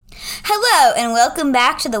Hello, and welcome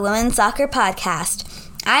back to the Women's Soccer Podcast.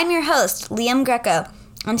 I'm your host, Liam Greco,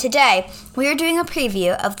 and today we are doing a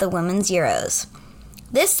preview of the Women's Euros.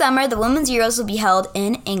 This summer, the Women's Euros will be held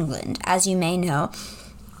in England, as you may know,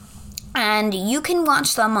 and you can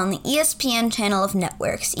watch them on the ESPN channel of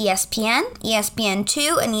networks, ESPN,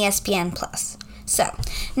 ESPN2, and ESPN+. So,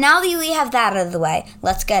 now that we have that out of the way,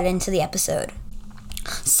 let's get into the episode.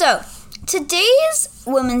 So, today's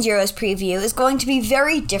Women's Euros preview is going to be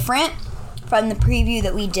very different from the preview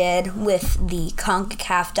that we did with the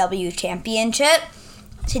CONCACAF W Championship.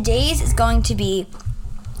 Today's is going to be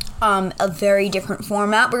a very different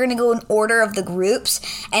format. We're going to go in order of the groups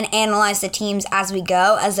and analyze the teams as we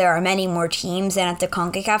go, as there are many more teams than at the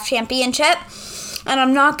CONCACAF Championship. And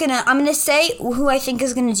I'm going to say who I think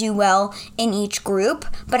is going to do well in each group,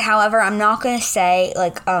 but however, I'm not going to say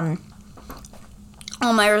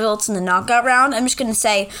all my results in the knockout round. I'm just going to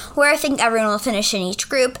say where I think everyone will finish in each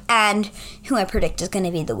group and who I predict is going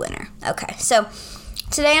to be the winner. Okay, so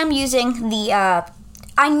today I'm using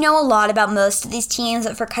I know a lot about most of these teams,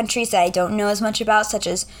 but for countries that I don't know as much about, such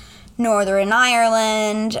as Northern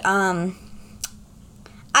Ireland,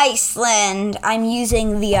 Iceland, I'm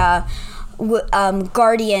using the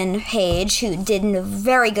Guardian page, who did a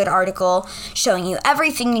very good article showing you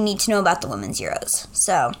everything you need to know about the Women's Euros.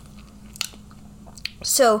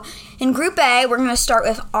 So in Group A, we're going to start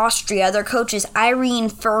with Austria. Their coach is Irene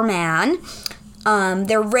Furman.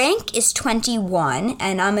 Their rank is 21,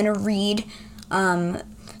 and I'm going to read.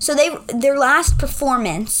 Their last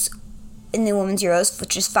performance in the Women's Euros,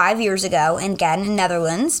 which is 5 years ago, and again in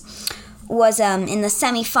Netherlands, was in the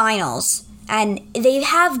semifinals. And they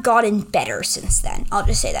have gotten better since then. I'll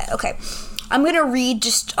just say that. Okay. I'm going to read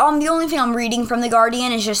the only thing I'm reading from The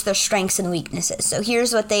Guardian is just their strengths and weaknesses. So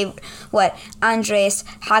here's what Andreas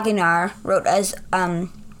Hagenaar wrote as the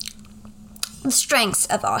strengths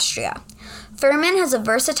of Austria. Furman has a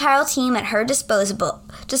versatile team at her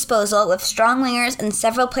disposal with strong wingers and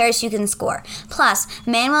several players who can score. Plus,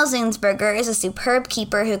 Manuel Zinsberger is a superb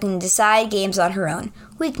keeper who can decide games on her own.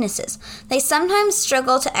 Weaknesses. They sometimes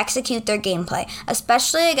struggle to execute their gameplay,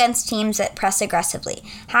 especially against teams that press aggressively.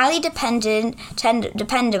 Highly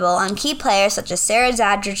dependable on key players such as Sarah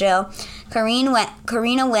Zadrigil,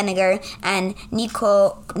 Karina Weniger, and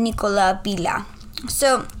Nicola Bila.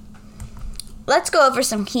 So, let's go over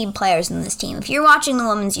some key players in this team. If you're watching the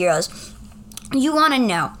Women's Euros, you want to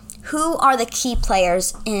know who are the key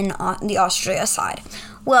players in the Austria side.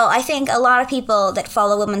 Well, I think a lot of people that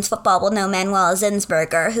follow women's football will know Manuela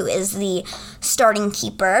Zinsberger, who is the starting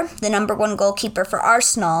keeper, the number one goalkeeper for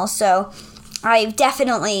Arsenal. So I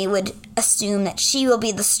definitely would assume that she will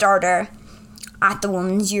be the starter at the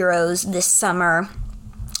Women's Euros this summer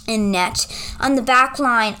in net. On the back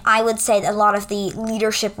line, I would say that a lot of the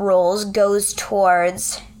leadership roles goes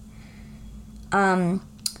towards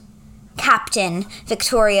Captain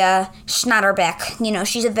Victoria Schnatterbeck. You know,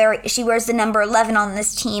 she wears the number 11 on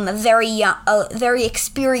this team, a very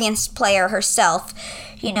experienced player herself.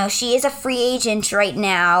 You know, she is a free agent right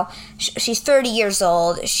now. She's 30 years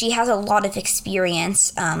old. She has a lot of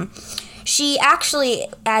experience. She actually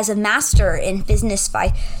has a master in business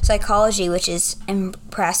psychology, which is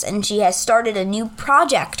impressive, and she has started a new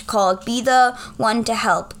project called Be the One to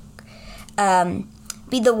Help.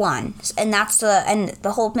 Be the One, and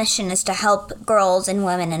the whole mission is to help girls and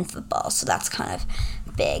women in football, so that's kind of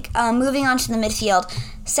big. Moving on to the midfield,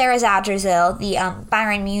 Sarah Zadrigil, the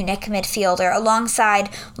Bayern Munich midfielder, alongside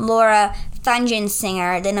Laura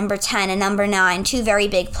Fangensinger, the number 10 and number 9, two very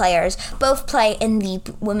big players. Both play in the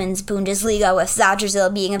Women's Bundesliga, with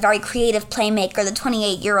Zadrigil being a very creative playmaker. The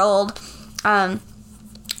 28-year-old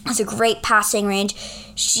has a great passing range.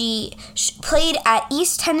 She played at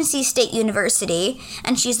East Tennessee State University,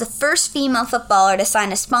 and she's the first female footballer to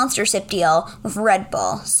sign a sponsorship deal with Red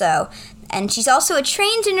Bull. And she's also a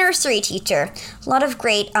trained nursery teacher. A lot of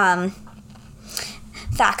great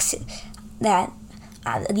facts that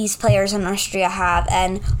these players in Austria have.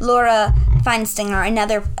 And Laura Feinstinger,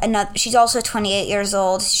 another, she's also 28 years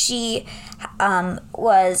old. She's the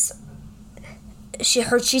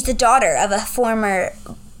daughter of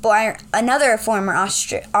another former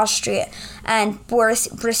Austria and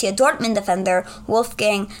Borussia Dortmund defender,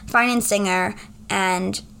 Wolfgang Feinstinger,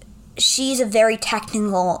 and she's a very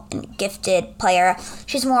technical and gifted player.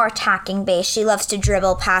 She's more attacking based. She loves to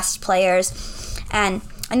dribble past players. And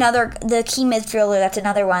the key midfielder, that's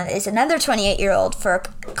another one, is another 28-year-old for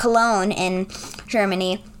Cologne in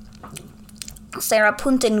Germany, Sarah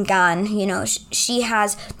Puntengan. You know, she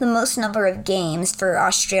has the most number of games for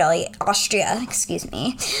Austria,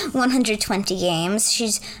 120 games.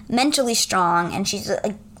 She's mentally strong, and she's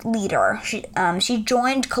a leader. She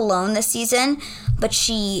joined Cologne this season, but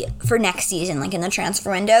for next season, like in the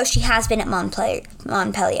transfer window, she has been at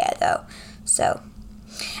Montpellier though. So,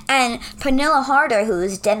 and Pernille Harder, who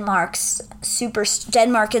is Denmark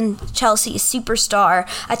and Chelsea's superstar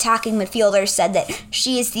attacking midfielder, said that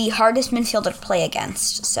she is the hardest midfielder to play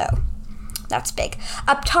against. So that's big.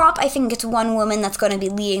 Up top, I think it's one woman that's going to be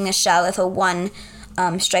leading the show with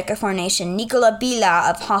a striker formation. Nicola Bila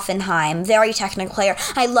of Hoffenheim, very technical player.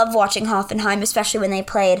 I love watching Hoffenheim, especially when they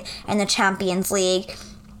played in the Champions League.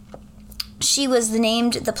 She was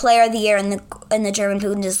named the Player of the Year in the German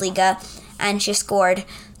Bundesliga, and she scored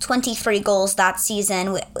 23 goals that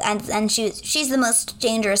season, and she's the most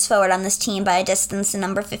dangerous forward on this team by a distance. And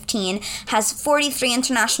number 15 has 43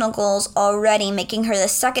 international goals already, making her the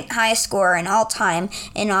second highest scorer in all time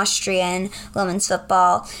in Austrian women's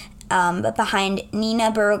football, but behind Nina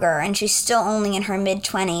Berger, and she's still only in her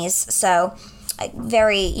mid-20s, so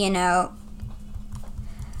very,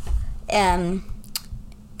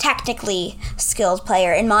 technically skilled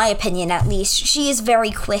player, in my opinion at least. She is very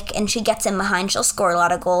quick, and she gets in behind. She'll score a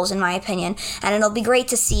lot of goals, in my opinion, and it'll be great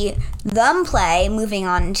to see them play. Moving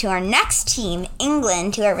on to our next team,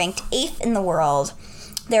 England, who are ranked 8th in the world.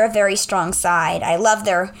 They're a very strong side. I love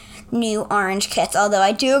their new orange kits, although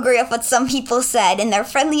I do agree with what some people said, and they're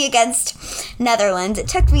friendly against Netherlands. It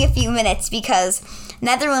took me a few minutes because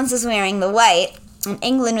Netherlands was wearing the white, and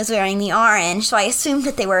England was wearing the orange, so I assumed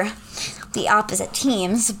that they were the opposite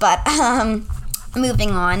teams, but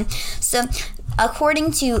moving on. So,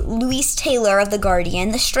 according to Louise Taylor of The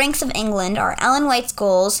Guardian, the strengths of England are Ellen White's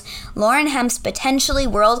goals, Lauren Hemp's potentially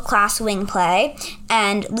world-class wing play,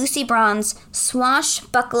 and Lucy Braun's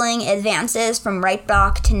swashbuckling advances from right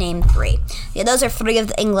back, to name 3. Yeah, those are 3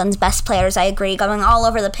 of England's best players, I agree, going all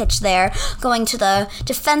over the pitch there, going to the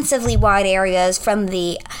defensively wide areas from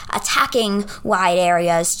the attacking wide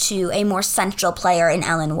areas to a more central player in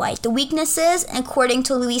Ellen White. The weaknesses, according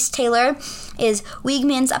to Louise Taylor, is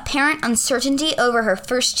Wiegman's apparent uncertainty over her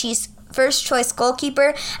first choice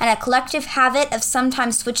goalkeeper and a collective habit of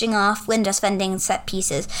sometimes switching off when defending set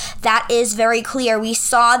pieces. That is very clear. We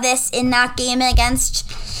saw this in that game against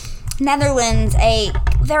Netherlands, a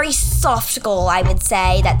very soft goal, I would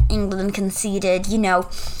say, that England conceded.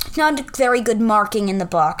 Not very good marking in the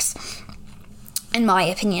box, in my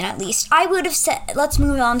opinion at least. I would have said, let's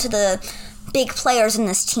move on to the big players in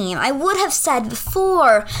this team. I would have said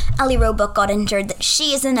before Ellie Roebuck got injured that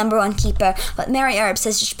she is the number 1 keeper, but Mary Earps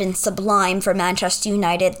has just been sublime for Manchester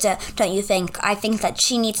United, don't you think? I think that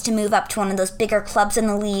she needs to move up to one of those bigger clubs in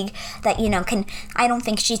the league that, I don't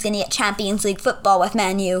think she's going to get Champions League football with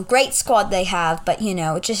Man U. Great squad they have, but,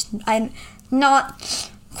 I'm not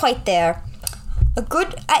quite there.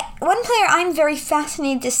 One player I'm very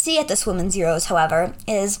fascinated to see at this Women's Euros, however,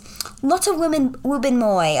 is Lotte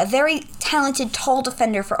Wubben-Moy, a very talented, tall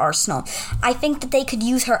defender for Arsenal. I think that they could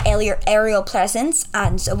use her aerial presence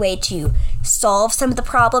as a way to solve some of the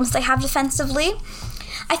problems they have defensively.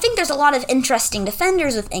 I think there's a lot of interesting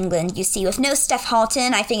defenders with England. You see, with no Steph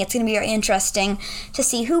Houghton, I think it's going to be very interesting to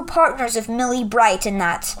see who partners with Millie Bright in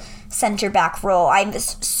that centre-back role. I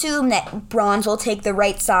assume that Bronze will take the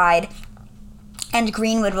right side, and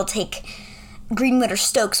Greenwood or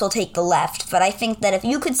Stokes will take the left. But I think that if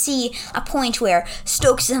you could see a point where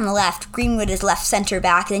Stokes is on the left, Greenwood is left center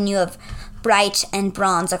back, then you have Bright and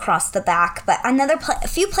Bronze across the back. But a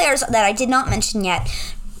few players that I did not mention yet.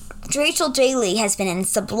 Rachel Daly has been in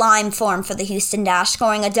sublime form for the Houston Dash,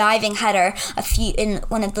 scoring a diving header in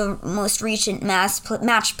one of the most recent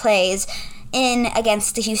match plays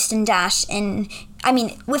against the Houston Dash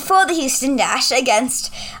before the Houston Dash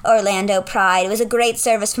against Orlando Pride. It was a great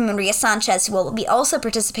service from Maria Sanchez, who will be also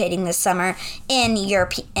participating this summer in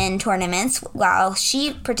European tournaments while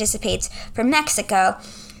she participates for Mexico.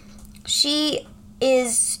 She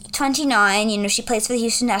is 29, she plays for the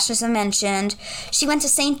Houston Dash, as I mentioned. She went to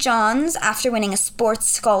St. John's after winning a sports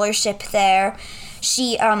scholarship there.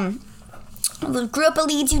 She grew up a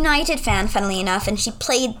Leeds United fan, funnily enough, and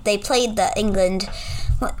they played the England,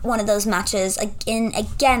 one of those matches at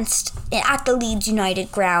the Leeds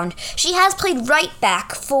United ground. She has played right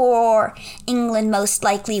back for England, most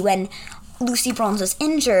likely, when Lucy Bronze was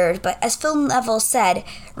injured, but as Phil Neville said,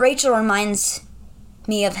 Rachel reminds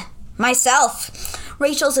me of myself.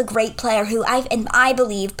 Rachel's a great player who I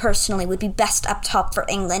believe personally would be best up top for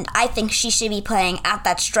England. I think she should be playing at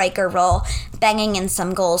that striker role, banging in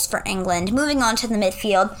some goals for England. Moving on to the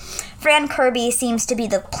midfield, Fran Kirby seems to be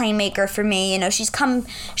the playmaker for me. She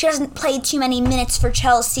hasn't played too many minutes for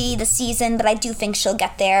Chelsea this season, but I do think she'll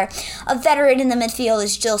get there. A veteran in the midfield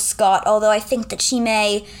is Jill Scott, although I think that she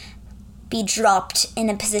may be dropped in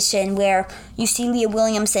a position where you see Leah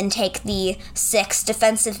Williamson take the 6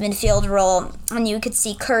 defensive midfield role, and you could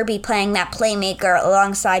see Kirby playing that playmaker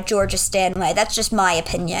alongside Georgia Stanway. That's just my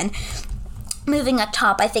opinion. Moving up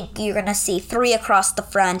top, I think you're going to see 3 across the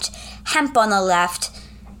front, Hemp on the left,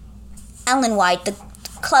 Ellen White, the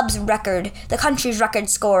country's record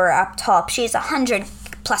scorer up top. She has 100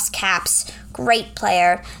 plus caps. Great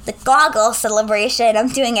player. The goggle celebration, I'm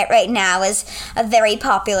doing it right now, is a very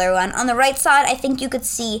popular one. On the right side, I think you could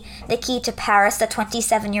see Nikita Parris, the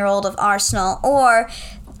 27-year-old of Arsenal, or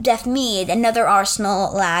Jeff Mead, another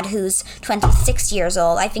Arsenal lad who's 26 years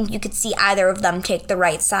old. I think you could see either of them take the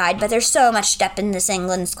right side, but there's so much depth in this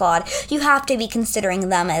England squad. You have to be considering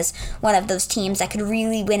them as one of those teams that could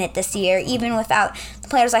really win it this year, even without the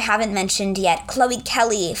players I haven't mentioned yet. Chloe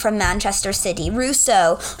Kelly from Manchester City,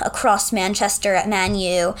 Russo across Manchester at Man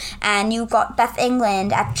U, and you've got Beth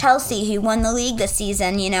England at Chelsea, who won the league this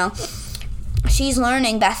season. She's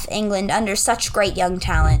learning, Beth England, under such great young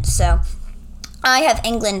talent. So I have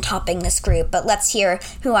England topping this group, but let's hear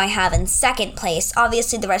who I have in second place.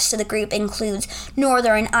 Obviously, the rest of the group includes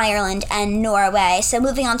Northern Ireland and Norway. So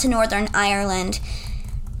moving on to Northern Ireland,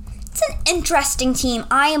 it's an interesting team.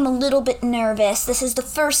 I am a little bit nervous. This is the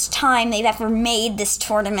first time they've ever made this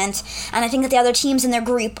tournament, and I think that the other teams in their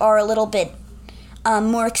group are a little bit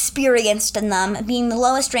more experienced than them. Being the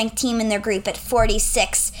lowest ranked team in their group at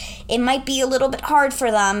 46, it might be a little bit hard for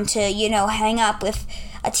them to, hang up with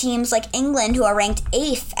teams like England, who are ranked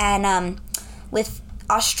 8th, and with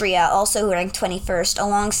Austria, also who are ranked 21st,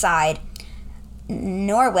 alongside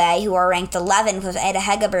Norway, who are ranked 11th, with Ada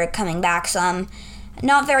Hegerberg coming back. So I'm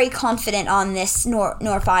not very confident on this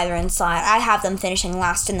North Ireland side. I have them finishing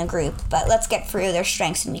last in the group, but let's get through their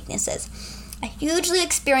strengths and weaknesses. A hugely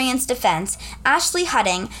experienced defense, Ashley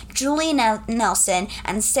Hudding, Julie Nelson,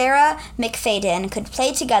 and Sarah McFadden could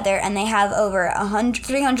play together, and they have over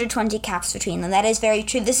 320 caps between them. That is very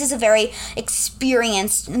true. This is a very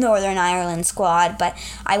experienced Northern Ireland squad, but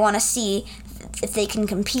I want to see if they can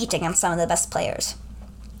compete against some of the best players.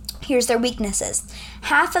 Here's their weaknesses.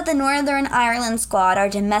 Half of the Northern Ireland squad are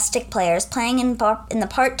domestic players playing in the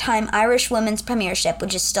part-time Irish Women's Premiership,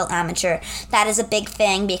 which is still amateur. That is a big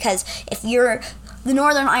thing, because if you're the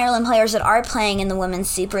Northern Ireland players that are playing in the Women's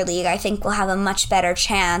Super League, I think will have a much better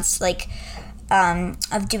chance,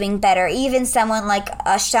 of doing better. Even someone like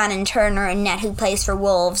Shannon Turner in net, who plays for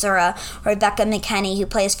Wolves, or Rebecca McKennie, who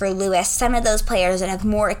plays for Lewis. Some of those players that have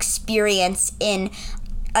more experience in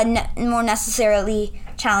a more necessarily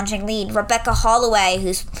challenging lead. Rebecca Holloway,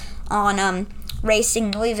 who's on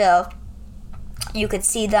Racing Louisville, you could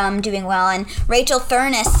see them doing well. And Rachel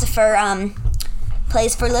Furness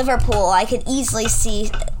plays for Liverpool. I could easily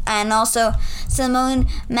see, and also Simone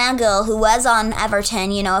Magill, who was on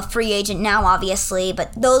Everton, a free agent now, obviously, but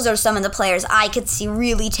those are some of the players I could see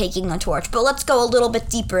really taking the torch. But let's go a little bit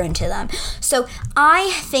deeper into them. So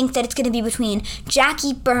I think that it's going to be between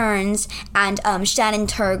Jackie Burns and Shannon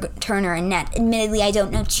Turner in net. Admittedly, I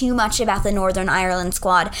don't know too much about the Northern Ireland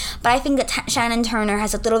squad, but I think that Shannon Turner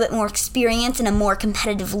has a little bit more experience in a more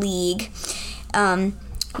competitive league.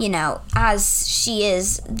 As she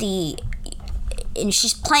is and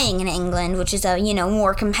she's playing in England, which is a,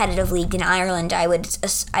 more competitive league than Ireland,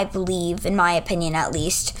 I believe, in my opinion at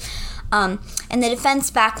least. And the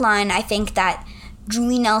defense backline, I think that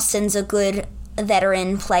Julie Nelson's a good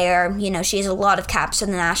veteran player. She has a lot of caps for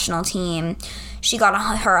the national team. She got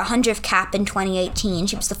her 100th cap in 2018.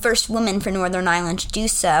 She was the first woman for Northern Ireland to do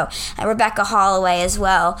so. And Rebecca Holloway as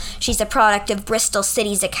well. She's a product of Bristol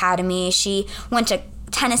City's academy. She went to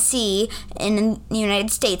Tennessee in the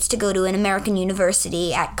United States to go to an American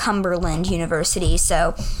university at Cumberland University.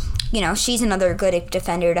 So, she's another good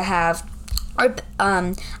defender to have.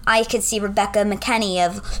 I could see Rebecca McKennie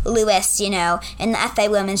of Lewis, in the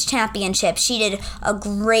FA Women's Championship. She did a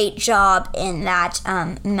great job in that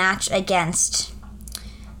match against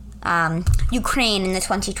Ukraine in the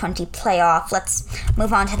 2020 playoff. Let's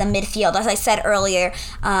move on to the midfield. As I said earlier,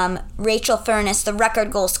 Rachel Furness, the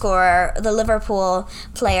record goal scorer, the Liverpool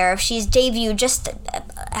player, she's debuted just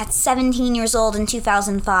at 17 years old in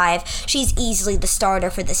 2005. She's easily the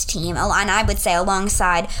starter for this team, and I would say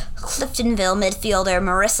alongside Cliftonville midfielder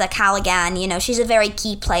Marissa Callaghan. She's a very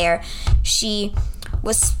key player. She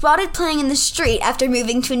was spotted playing in the street after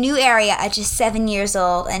moving to a new area at just 7 years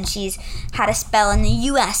old, and she's had a spell in the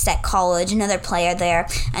U.S. at college, another player there,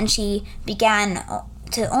 and she began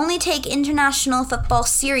to only take international football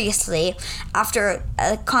seriously after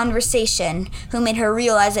a conversation who made her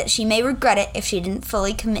realize that she may regret it if she didn't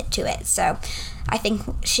fully commit to it. So I think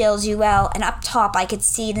she'll do well. And up top, I could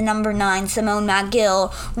see the number 9, Simone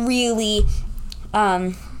Magill, really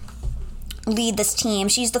lead this team.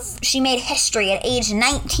 She made history at age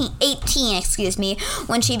 18,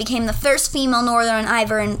 when she became the first female Northern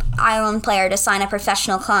Ireland player to sign a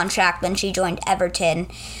professional contract when she joined Everton.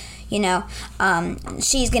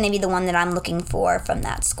 She's going to be the one that I'm looking for from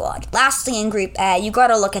that squad. Lastly, in Group A, you got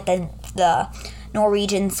to look at the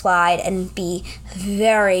Norwegian squad and be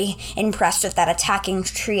very impressed with that attacking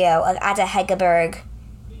trio of Ada Hegerberg,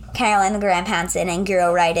 Caroline Graham Hansen, and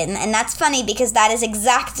Guro Reiten. And that's funny because that is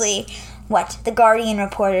exactly what the Guardian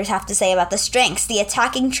reporters have to say about the strengths. The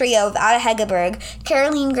attacking trio of Ada Hegerberg,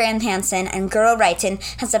 Caroline Graham Hansen, and Guro Reiten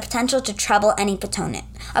has the potential to trouble any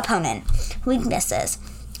opponent. Weaknesses: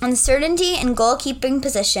 uncertainty in goalkeeping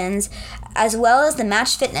positions, as well as the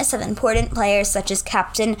match fitness of important players such as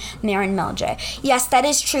captain Maren Melger. Yes, that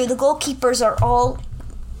is true. The goalkeepers are all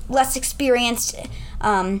less experienced,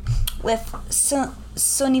 with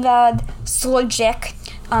Sonivad Slojek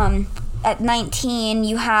at 19.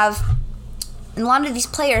 You have a lot of these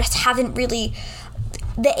players haven't really...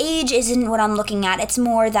 The age isn't what I'm looking at. It's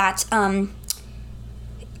more that I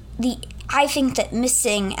think that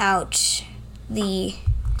missing out the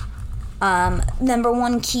number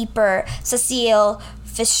one keeper, Cecile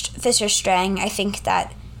Fischerstrang, I think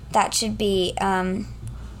that should be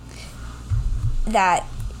that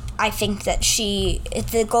I think that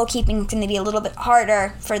the goalkeeping is going to be a little bit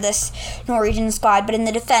harder for this Norwegian squad. But in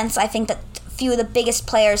the defense, I think that a few of the biggest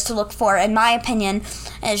players to look for, in my opinion,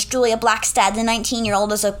 is Julia Blackstad. The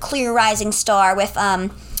 19-year-old is a clear rising star with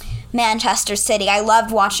Manchester City. I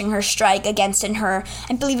loved watching her strike against I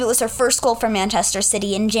believe it was her first goal for Manchester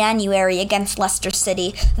City in January against Leicester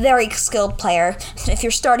City. Very skilled player. If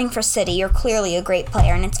you're starting for City, you're clearly a great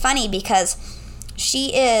player. And it's funny because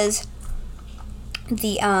she is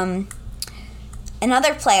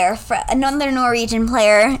another Norwegian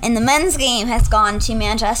player in the men's game has gone to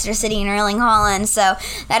Manchester City and Erling Haaland. So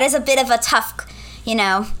that is a bit of a tough,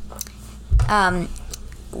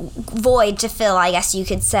 void to fill, I guess you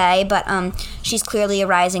could say, but she's clearly a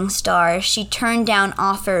rising star. She turned down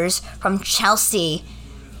offers from Chelsea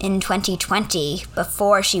in 2020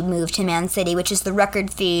 before she moved to Man City, which is the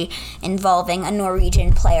record fee involving a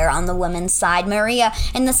Norwegian player on the women's side. Maria,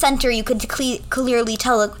 in the center, you could clearly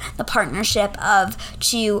tell the partnership of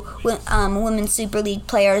two Women's Super League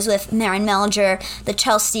players with Maren Melger, the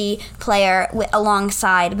Chelsea player,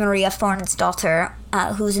 alongside Maria Fornsdottir,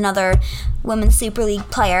 who's another Women's Super League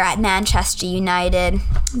player at Manchester United.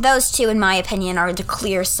 Those two, in my opinion, are the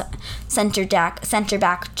clear center-back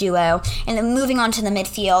duo. And then moving on to the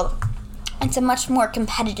midfield, it's a much more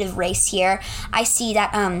competitive race here. I see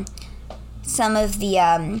that some of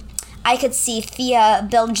the... I could see Thea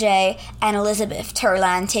Bilge and Elizabeth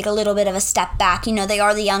Turland take a little bit of a step back. They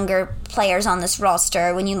are the younger players on this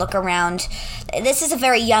roster when you look around. This is a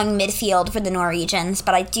very young midfield for the Norwegians,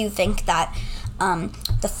 but I do think that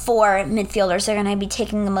the four midfielders that are going to be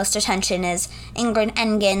taking the most attention is Ingrid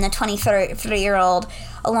Engen, the 23-year-old,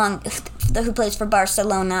 who plays for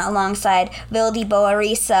Barcelona, alongside Vilde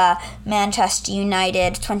Boarisa, Manchester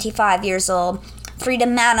United, 25 years old, Frida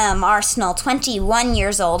Manum, Arsenal, 21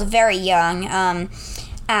 years old, very young, and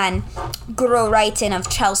Guro Reiten of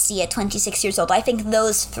Chelsea at 26 years old. I think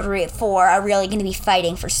those four are really going to be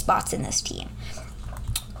fighting for spots in this team.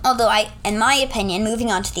 Although, in my opinion,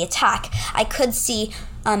 moving on to the attack, I could see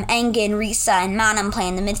Engen, Risa, and Manum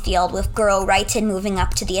playing the midfield, with Guro Reiten moving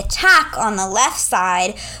up to the attack on the left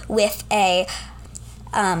side with a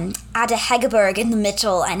Ada Hegerberg in the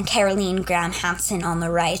middle and Caroline Graham Hansen on the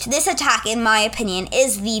right. This attack, in my opinion,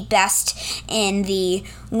 is the best in the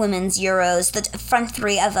women's Euros. The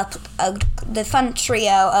front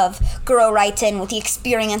trio of Guro Reiten, with the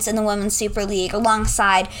experience in the Women's Super League,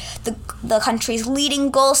 alongside the country's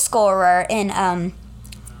leading goal scorer in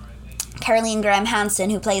Caroline Graham Hansen,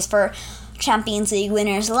 who plays for Champions League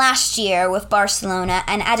winners last year with Barcelona,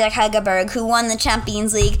 and Ada Hegerberg, who won the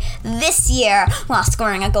Champions League this year while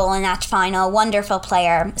scoring a goal in that final. Wonderful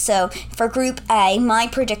player. So for Group A, my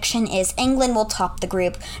prediction is England will top the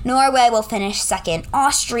group, Norway will finish second,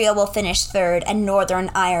 Austria will finish third, and Northern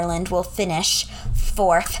Ireland will finish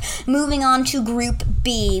fourth. Moving on to Group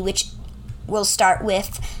B, which we'll start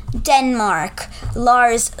with Denmark.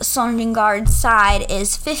 Lars Søndergaard's side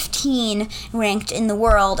is 15 ranked in the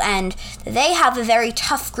world, and they have a very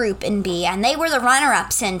tough group in B, and they were the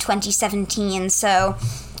runner-ups in 2017, so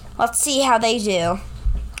let's see how they do.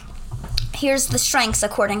 Here's the strengths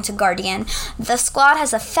according to Guardian. The squad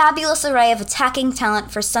has a fabulous array of attacking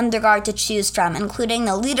talent for Søndergaard to choose from, including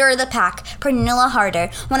the leader of the pack, Pernille Harder,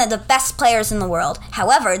 one of the best players in the world.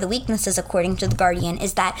 However, the weaknesses according to the Guardian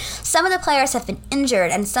is that some of the players have been injured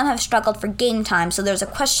and some have struggled for game time, so there's a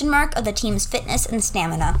question mark of the team's fitness and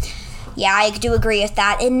stamina. Yeah, I do agree with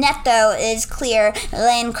that. In net, though, it is clear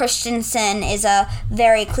Lane Christensen is a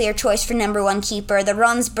very clear choice for number one keeper. The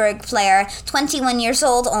Ronsburg player, 21 years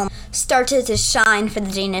old, started to shine for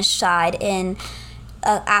the Danish side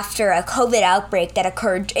after a COVID outbreak that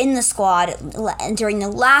occurred in the squad during the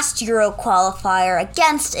last Euro qualifier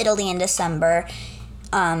against Italy in December.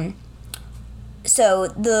 So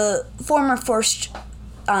the former first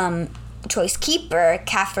choice keeper,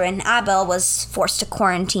 Catherine Abel, was forced to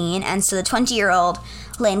quarantine, and so the 20-year-old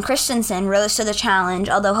Lane Christensen rose to the challenge,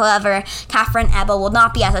 although, however, Catherine Abel will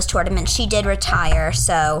not be at this tournament. She did retire,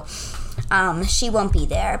 so she won't be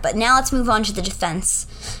there. But now let's move on to the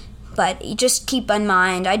defense. But just keep in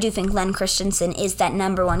mind, I do think Lane Christensen is that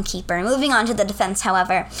number one keeper. Moving on to the defense,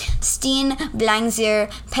 however, Stine Blangsier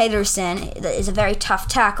Pedersen is a very tough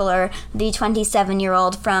tackler. The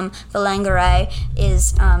 27-year-old from Valangeray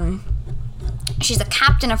is... she's a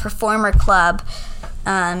captain of her former club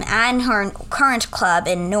and her current club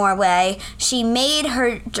in Norway. She made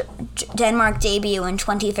her Denmark debut in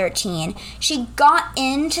 2013. She got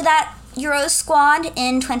into that Euro squad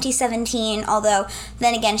in 2017, although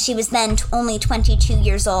then again she was then only 22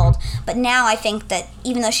 years old. But now I think that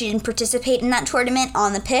even though she didn't participate in that tournament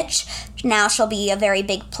on the pitch, now she'll be a very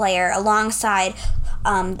big player alongside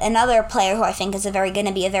another player who I think is going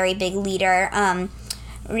to be a very big leader,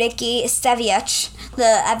 Ricky Stevic,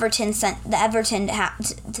 the Everton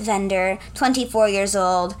defender, 24 years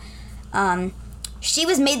old. She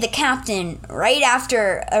was made the captain right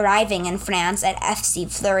after arriving in France at FC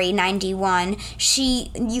Fleury 91.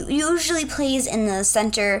 She usually plays in the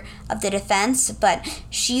center of the defense, but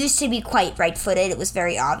she used to be quite right-footed. It was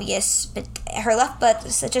very obvious. But her left foot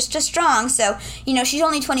is just strong, so, she's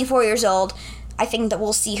only 24 years old. I think that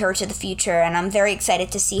we'll see her to the future, and I'm very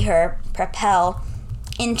excited to see her propel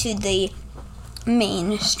into the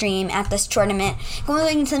mainstream at this tournament.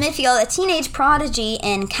 Going to the midfield, a teenage prodigy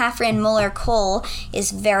in Catherine Muller-Cole is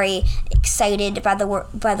very excited by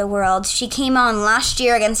the world. She came on last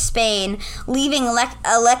year against Spain, leaving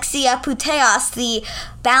Alexia Putellas, the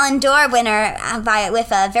Ballon d'Or winner,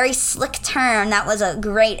 with a very slick turn. That was a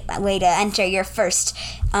great way to enter your first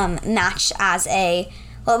match as it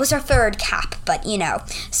was her third cap, but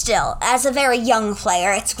still, as a very young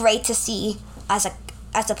player, it's great to see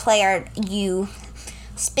as a player, you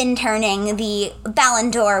spin turning the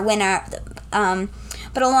Ballon d'Or winner.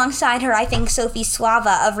 But alongside her, I think Sophie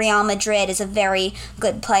Suava of Real Madrid is a very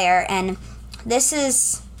good player. And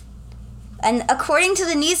according to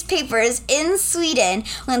the newspapers in Sweden,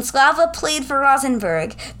 when Suava played for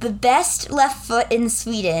Rosenborg, the best left foot in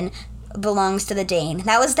Sweden belongs to the Dane.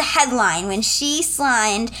 That was the headline when she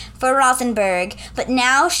signed for Rosenborg. But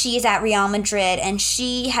now she is at Real Madrid, and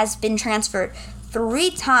she has been transferred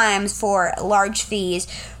 3 times for large fees.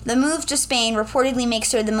 The move to Spain reportedly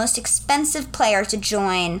makes her the most expensive player to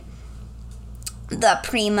join the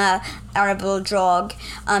Prima Arable Drog.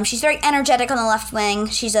 She's very energetic on the left wing.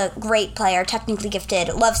 She's a great player, technically gifted,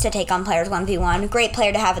 loves to take on players 1v1. Great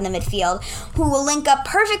player to have in the midfield, who will link up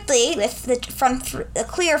perfectly with the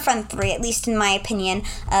clear front three, at least in my opinion,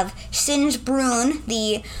 of Singe Brun,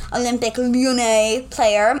 the Olympic Lyonnais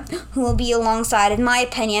player, who will be alongside, in my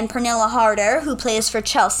opinion, Pernilla Harder, who plays for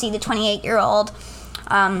Chelsea, the 28-year-old.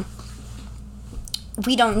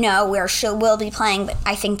 We don't know where she will be playing, but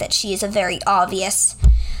I think that she is a very obvious,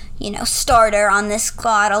 starter on this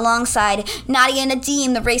squad, alongside Nadia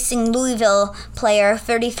Nadim, the Racing Louisville player,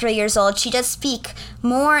 33 years old. She speaks,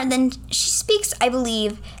 I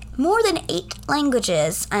believe, more than 8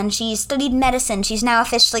 languages, and she studied medicine. She's now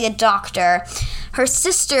officially a doctor. Her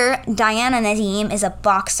sister, Diana Nadim, is a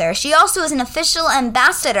boxer. She also is an official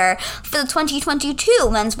ambassador for the 2022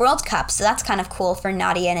 Men's World Cup, so that's kind of cool for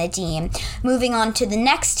Nadia Nadim. Moving on to the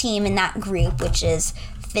next team in that group, which is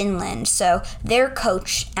Finland. So their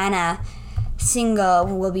coach, Anna Singo,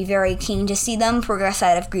 will be very keen to see them progress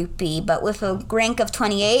out of Group B, but with a rank of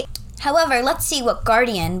 28. However, let's see what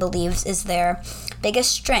Guardian believes is their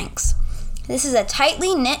biggest strengths. This is a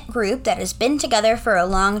tightly knit group that has been together for a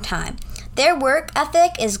long time. Their work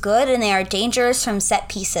ethic is good, and they are dangerous from set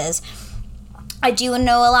pieces. I do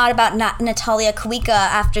know a lot about Natalia Kuika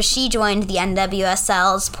after she joined the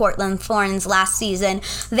NWSL's Portland Thorns last season.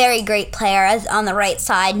 Very great player on the right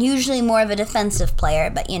side, usually more of a defensive player,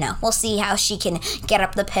 but we'll see how she can get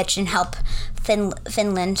up the pitch and help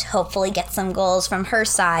Finland hopefully get some goals from her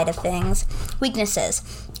side of things. Weaknesses.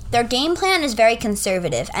 Their game plan is very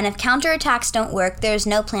conservative, and if counterattacks don't work, there is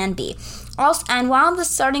no plan B. Also, and while the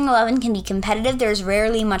starting 11 can be competitive, there's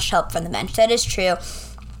rarely much help from the bench. That is true.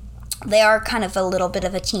 They are kind of a little bit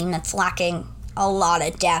of a team that's lacking a lot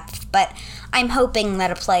of depth, but I'm hoping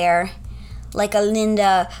that a player like a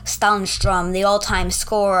Linda Stalnstrom, the all-time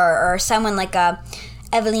scorer, or someone like a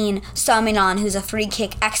Evelyn Saminon, who's a free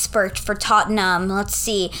kick expert for Tottenham. Let's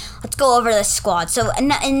see. Let's go over the squad. So in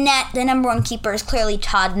net, the number one keeper is clearly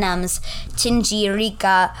Tottenham's Tingy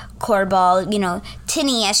Rika Korbal.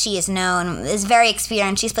 Tinny, as she is known, is very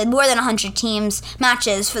experienced. She's played more than 100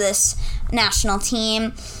 matches for this national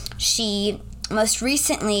team. She most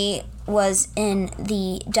recently was in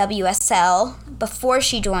the WSL before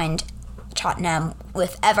she joined Tottenham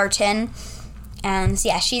with Everton. And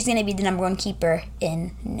yeah, she's going to be the number one keeper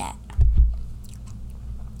in net.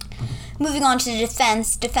 Moving on to the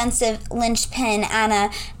defensive linchpin, Anna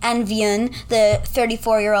Anvion, the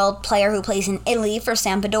 34-year-old player who plays in Italy for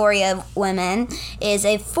Sampdoria Women, is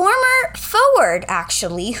a former forward,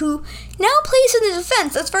 actually, who now plays in the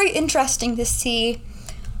defense. That's very interesting to see.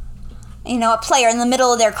 A player in the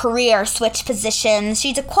middle of their career switch positions.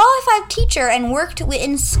 She's a qualified teacher and worked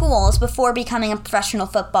in schools before becoming a professional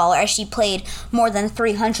footballer, as she played more than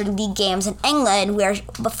 300 league games in England,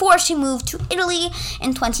 before she moved to Italy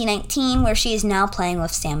in 2019, where she is now playing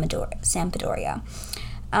with Sampdoria.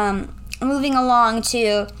 Moving along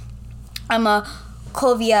to Emma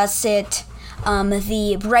Kovacic,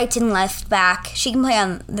 the Brighton left back. She can play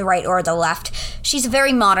on the right or the left. She's a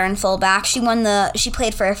very modern fullback. She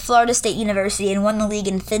played for Florida State University and won the league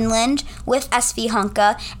in Finland with SV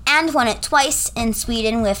Honka, and won it twice in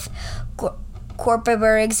Sweden with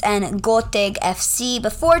Korpenbergs and Goteg FC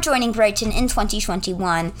before joining Brighton in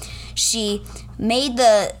 2021. She made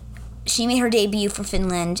her debut for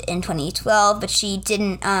Finland in 2012, but she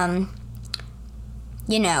didn't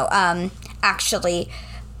actually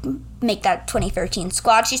make that 2013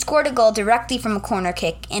 squad. She scored a goal directly from a corner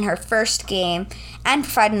kick in her first game and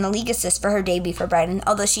provided a league assist for her debut for Brighton,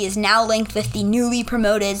 although she is now linked with the newly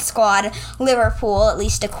promoted squad Liverpool, at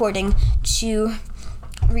least according to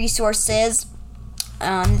resources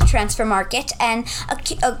on the transfer market. And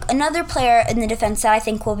another player in the defense that I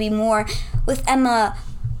think will be more with Emma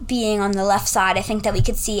being on the left side, I think that we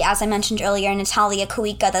could see, as I mentioned earlier, Natalia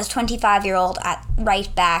Kuika, that's 25-year-old at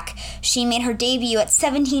right back. She made her debut at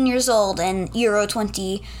 17 years old in Euro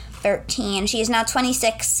 2013. She is now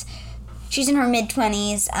 26. She's in her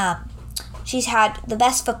mid-20s. She's had the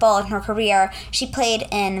best football in her career. She played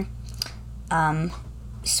in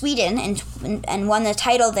Sweden and won the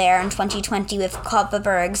title there in 2020 with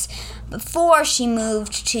Kopparbergs before she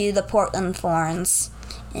moved to the Portland Thorns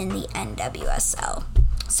in the NWSL.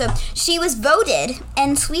 So she was voted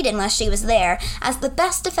in Sweden while she was there as the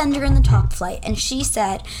best defender in the top flight, and she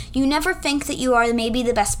said, "You never think that you are maybe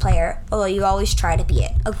the best player, although you always try to be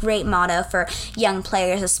it." A great motto for young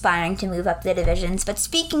players aspiring to move up the divisions. But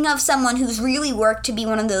speaking of someone who's really worked to be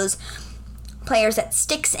one of those players that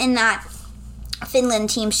sticks in that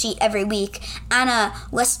Finland team sheet every week, Anna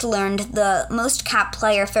Westlund, the most capped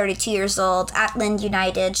player, 32 years old, at Lund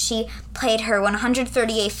United. She played her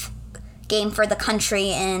 138th game for the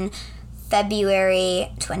country in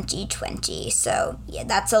February 2020. So yeah,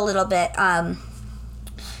 that's a little bit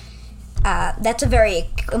that's a very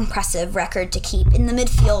impressive record to keep. In the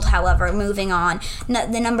midfield, however, moving on,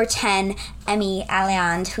 the number 10, Emmy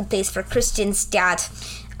Alland, who plays for Kristianstad,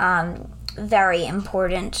 very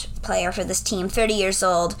important player for this team, 30 years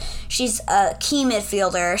old. She's a key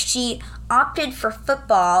midfielder. She opted for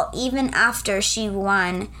football even after she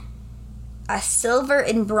won a silver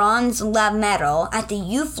and bronze medal at the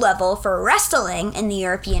youth level for wrestling in the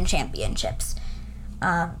European Championships.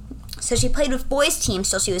 So she played with boys' teams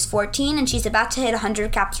till she was 14, and she's about to hit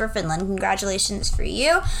 100 caps for Finland. Congratulations for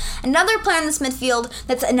you. Another player in this midfield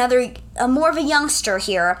that's more of a youngster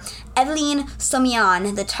here, Evelyn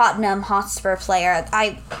Somian, the Tottenham Hotspur player.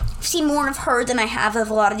 I see more of her than I have of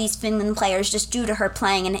a lot of these Finland players just due to her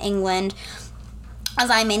playing in England, as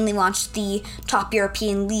I mainly watched the top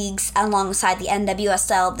European leagues alongside the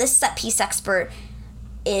NWSL. This set-piece expert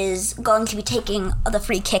is going to be taking the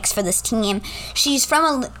free kicks for this team. She's from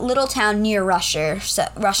a little town near Russia,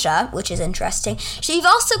 which is interesting. She's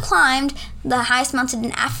also climbed the highest mountain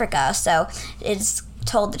in Africa, so it's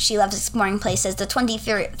told that she loves exploring places. The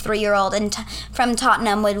 23-year-old from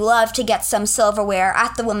Tottenham would love to get some silverware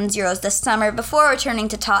at the Women's Euros this summer before returning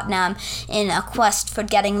to Tottenham in a quest for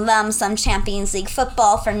getting them some Champions League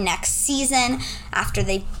football for next season after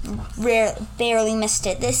they barely missed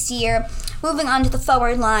it this year. Moving on to the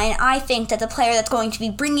forward line, I think that the player that's going to be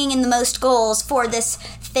bringing in the most goals for this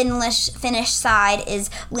Finnish side is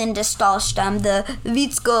Linda Stalstam, the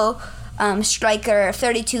Vitsko striker,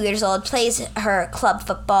 32 years old, plays her club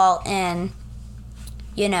football in,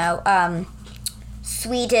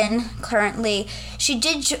 Sweden currently. She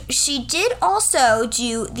did also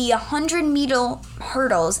do the 100-meter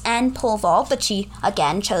hurdles and pole vault, but she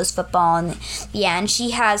again chose football in the end.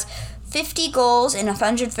 She has 50 goals in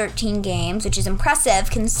 113 games, which is impressive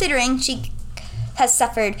considering she has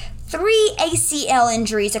suffered 3 ACL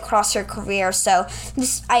injuries across her career, so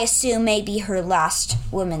this, I assume, may be her last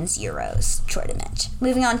Women's Euros tournament.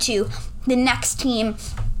 Moving on to the next team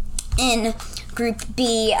in Group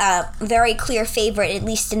B, a very clear favorite, at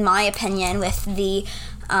least in my opinion, with the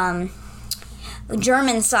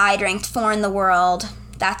German side ranked 4 in the world.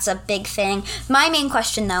 That's a big thing. My main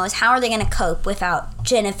question, though, is how are they going to cope without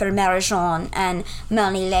Jennifer Marjon and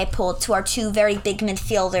Melanie Leipold, who are 2 very big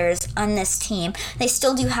midfielders on this team? They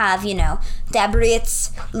still do have,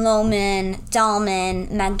 Debritz, Lohman,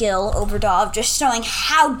 Dahlmann, McGill, Oberdorf, just showing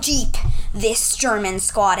how deep this German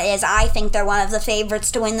squad is. I think they're one of the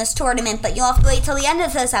favorites to win this tournament, but you'll have to wait till the end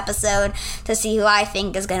of this episode to see who I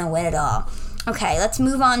think is going to win it all. Okay, let's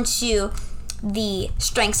move on to the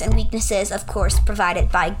strengths and weaknesses, of course,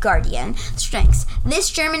 provided by Guardian. Strengths.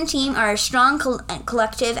 This German team are a strong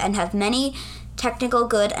collective and have many technical,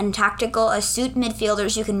 good, and tactical astute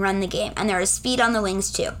midfielders who can run the game, and there is speed on the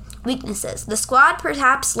wings too. Weaknesses. The squad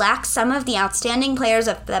perhaps lacks some of the outstanding players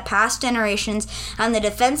of the past generations, and the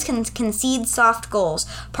defense can concede soft goals,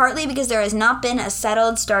 partly because there has not been a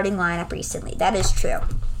settled starting lineup recently. That is true.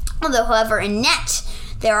 Although, however, in net,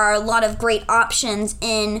 there are a lot of great options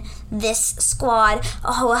in this squad.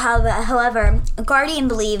 However, Guardian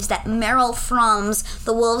believes that Meryl Fromms,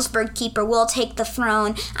 the Wolfsburg keeper, will take the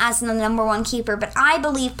throne as the number 1 keeper. But I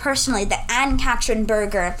believe personally that Ann-Katrin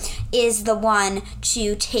Berger is the one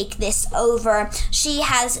to take this over. She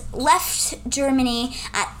has left Germany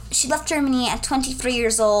at 23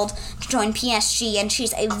 years old to join PSG, and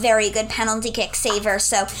she's a very good penalty kick saver.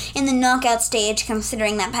 So in the knockout stage,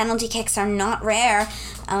 considering that penalty kicks are not rare,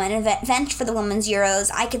 an event for the Women's Euros,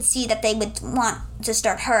 I could see that they would want to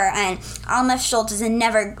start her. And Alma Schultz is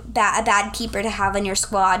never a bad keeper to have in your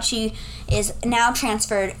squad. She is now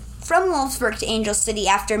transferred from Wolfsburg to Angel City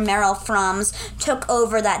after Meryl Fromms took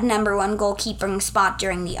over that number 1 goalkeeping spot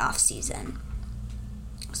during the off-season.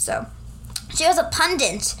 So she was a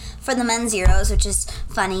pundit for the Men's Euros, which is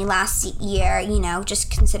funny, last year, just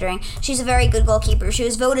considering she's a very good goalkeeper. She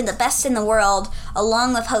was voted the best in the world,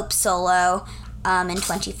 along with Hope Solo, in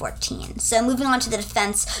 2014. So moving on to the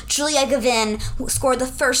defense, Julia Gavin scored the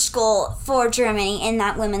first goal for Germany in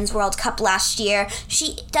that Women's World Cup last year.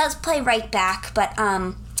 She does play right back, but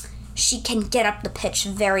she can get up the pitch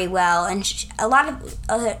very well, and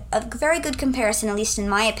a very good comparison, at least in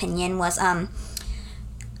my opinion, was a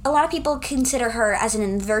lot of people consider her as an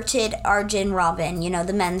inverted Arjen Robben,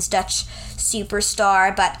 the men's Dutch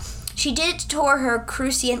superstar, but she did tore her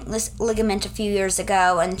cruciate ligament a few years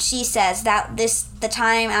ago, and she says that the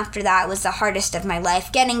time after that was the hardest of my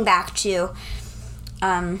life, getting back to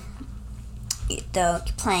the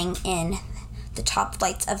playing in the top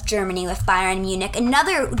flights of Germany with Bayern Munich.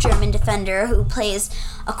 Another German defender who plays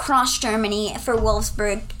across Germany for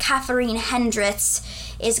Wolfsburg, Katharine Hendricks,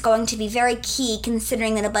 is going to be very key,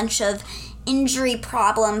 considering that a bunch of injury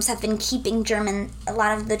problems have been keeping a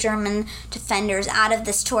lot of the German defenders out of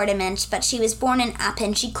this tournament. But she was born in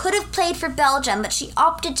Appen. She could have played for Belgium, but she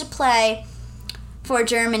opted to play for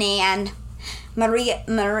Germany, and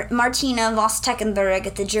Martina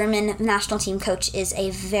Voss-Tecklenburg, the German national team coach, is a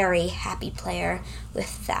very happy player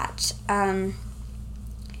with that.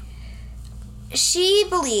 She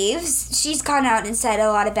believes, she's gone out and said a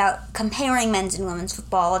lot about comparing men's and women's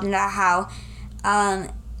football, and how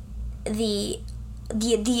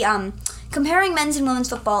comparing men's and women's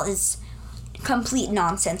football is complete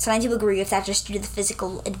nonsense, and I do agree with that, just due to the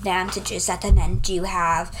physical advantages that the men do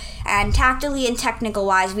have, and tactically and technical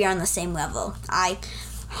wise we are on the same level. I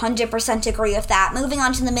 100% agree with that. Moving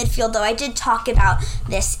on to the midfield, though, I did talk about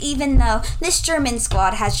this, even though this German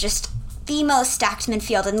squad has just the most stacked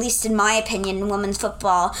midfield, at least in my opinion, in women's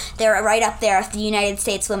football. They're right up there with the United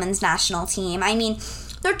States women's national team. I mean,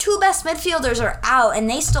 their 2 best midfielders are out, and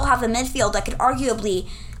they still have a midfield that could arguably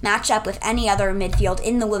match up with any other midfield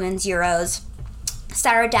in the Women's Euros.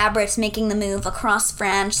 Sarah Dabritz making the move across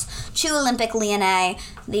France to Olympique Lyonnais.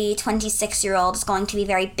 The 26-year-old is going to be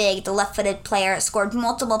very big. The left-footed player scored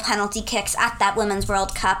multiple penalty kicks at that Women's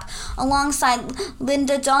World Cup, alongside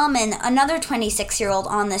Linda Dahlmann, another 26-year-old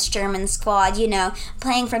on this German squad,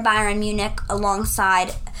 playing for Bayern Munich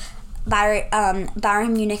alongside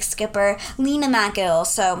Bayern Munich skipper Lena McGill.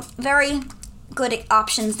 So very good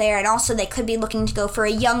options there, and also they could be looking to go for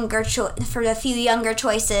a few younger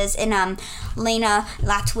choices in Lena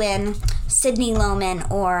Latwin, Sydney Lohman,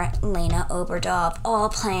 or Lena Oberdov, all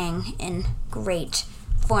playing in great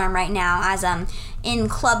form right now. As in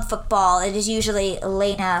club football, it is usually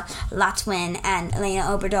Lena Latwin and Lena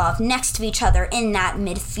Oberdov next to each other in that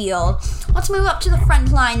midfield. Let's move up to the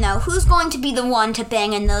front line, though. Who's going to be the one to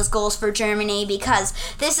bang in those goals for Germany? Because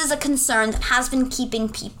this is a concern that has been keeping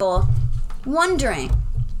people wondering.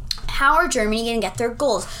 How are Germany going to get their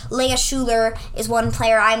goals? Lea Schuler is one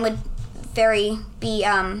player I would be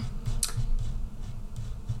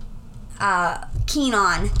keen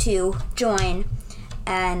on to join.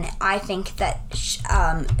 And I think that she,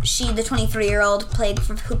 the 23-year-old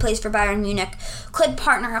who plays for Bayern Munich, could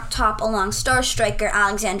partner up top along star striker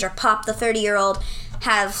Alexandra Popp. The 30-year-old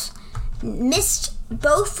has missed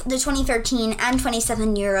both the 2013 and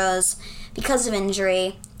 2017 Euros because of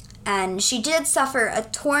injury, and she did suffer a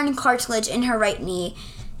torn cartilage in her right knee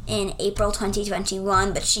in April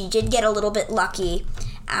 2021, but she did get a little bit lucky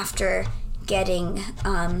after getting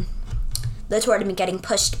the tournament getting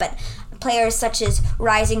pushed. But players such as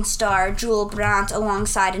rising star Jule Brandt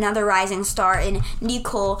alongside another rising star in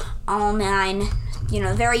Nicole Almein,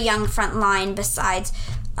 very young front line besides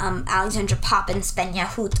Alexandra Popp and Svenja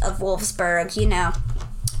Huth of Wolfsburg,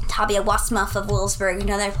 Tabia Wasmuth of Wolfsburg,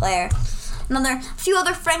 another player. A few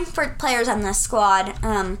other Frankfurt players on this squad,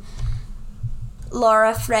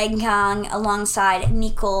 Laura Freigang alongside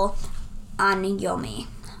Nicole Anyomi,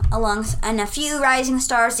 and a few rising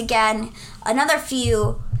stars again, another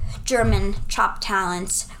few German top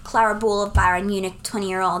talents, Clara Buhl of Bayern Munich,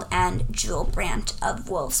 20-year-old, and Jule Brandt of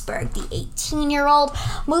Wolfsburg, the 18-year-old.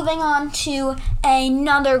 Moving on to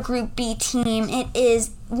another Group B team. It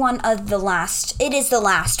is the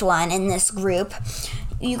last one in this group.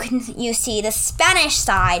 You see the Spanish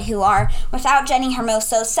side, who are without Jenni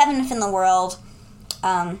Hermoso, 7th in the world.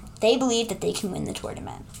 They believe that they can win the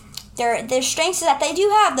tournament. Their strength is that they do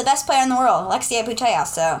have the best player in the world, Alexia Putellas,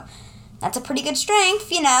 so that's a pretty good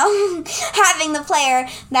strength, having the player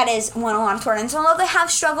that has won a lot of tournaments. Although they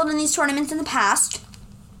have struggled in these tournaments in the past,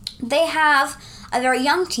 they have a very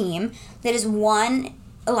young team that has won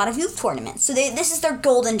a lot of youth tournaments. So this is their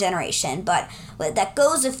golden generation. But that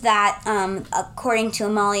goes with that, according to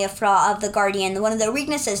Amalia Fra of The Guardian, one of their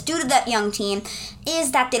weaknesses due to that young team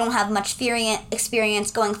is that they don't have much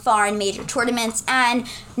experience going far in major tournaments, and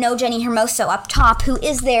no Jenni Hermoso up top, who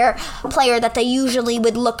is their player that they usually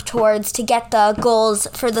would look towards to get the goals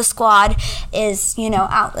for the squad, is,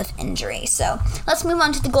 out with injury. So let's move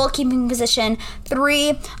on to the goalkeeping position.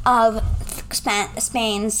 3 of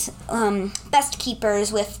Spain's best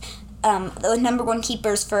keepers, with the number 1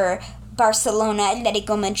 keepers for Barcelona,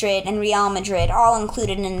 Atletico Madrid, and Real Madrid, all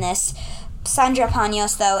included in this. Sandra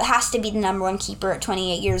Paños, though, has to be the number 1 keeper at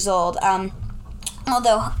 28 years old.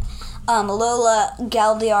 Although Lola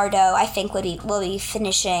Galdiardo, I think, will be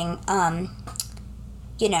finishing,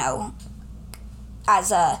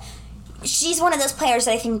 she's one of those players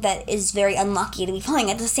that I think that is very unlucky to be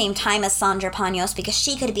playing at the same time as Sandra Paños, because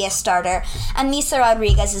she could be a starter. And Misa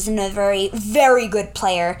Rodriguez is a very, very good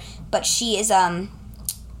player, but she is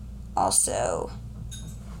also,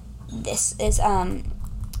 this is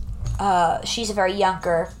she's a very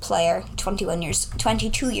younger player,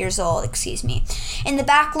 22 years old, In the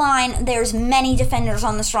back line, there's many defenders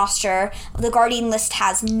on this roster. The Guardian list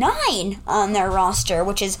has 9 on their roster,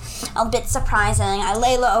 which is a bit surprising.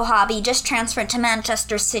 Leila Ohabi just transferred to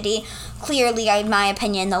Manchester City. Clearly, in my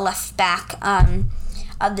opinion, the left back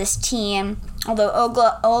of this team. Although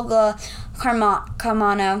Olga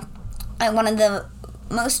Carmano, one of the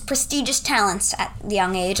most prestigious talents at the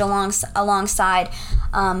young age, alongside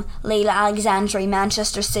Leila Alexandri,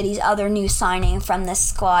 Manchester City's other new signing from this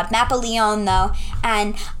squad. Mapa Leon, though,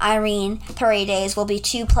 and Irene Paredes will be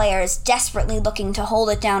 2 players desperately looking to hold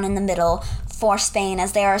it down in the middle for Spain,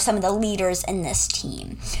 as they are some of the leaders in this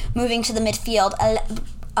team. Moving to the midfield,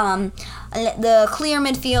 the clear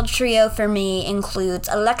midfield trio for me includes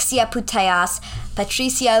Alexia Putellas,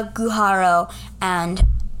 Patricia Guijarro, and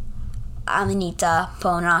Amanita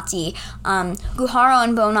Bonatti. Guijarro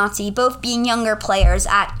and Bonatti both being younger players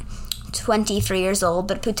at 23 years old,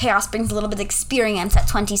 but Putellas brings a little bit of experience at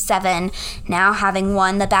 27, now having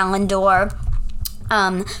won the Ballon d'Or.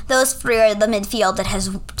 Those 3 are the midfield that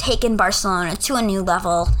has taken Barcelona to a new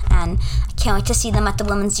level, and I can't wait to see them at the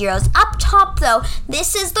Women's Euros. Up top, though,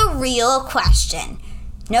 this is the real question.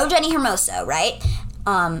 No Jenni Hermoso, right?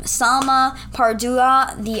 Salma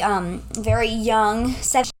Pardua, the very young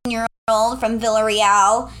 17-year-old from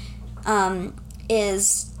Villarreal,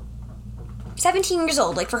 is 17 years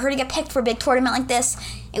old. Like, for her to get picked for a big tournament like this,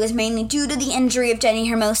 it was mainly due to the injury of Jenny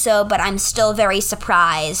Hermoso, but I'm still very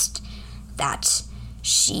surprised that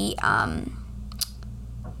she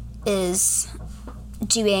is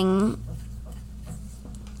doing...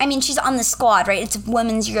 I mean, she's on the squad, right? It's a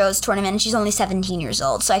women's Euros tournament, and she's only 17 years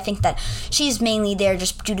old. So I think that she's mainly there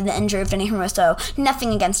just due to the injury of Jenny Hermoso.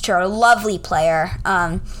 Nothing against her. A lovely player.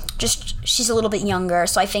 Just she's a little bit younger.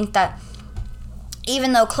 So I think that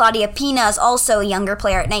even though Claudia Pina is also a younger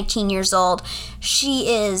player at 19 years old, she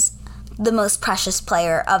is the most precious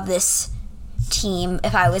player of this team.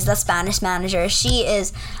 If I was the Spanish manager, she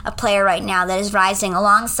is a player right now that is rising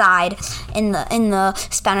alongside in the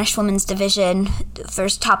Spanish women's division,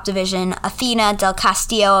 first top division, Athena del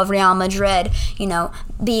Castillo of Real Madrid,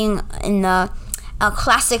 being in the El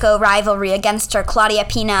Clasico rivalry against her. Claudia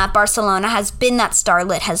Pina at Barcelona has been that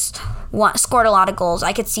starlet, has scored a lot of goals.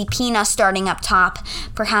 I could see Pina starting up top,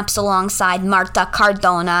 perhaps alongside Marta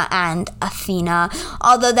Cardona and Athena.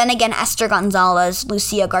 Although then again, Esther Gonzalez,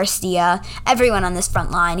 Lucia Garcia, everyone on this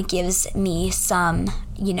front line gives me some,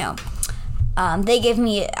 they give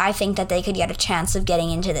me, I think that they could get a chance of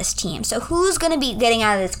getting into this team. So who's going to be getting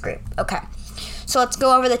out of this group? Okay, so let's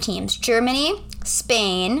go over the teams. Germany,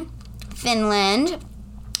 Spain, Finland,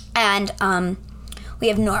 and we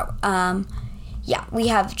have we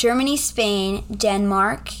have Germany, Spain,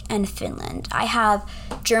 Denmark, and Finland. I have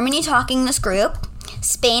Germany topping this group,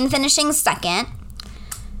 Spain finishing second,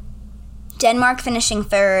 Denmark finishing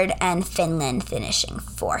third, and Finland finishing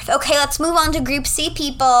fourth. Okay, let's move on to Group C,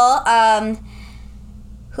 people.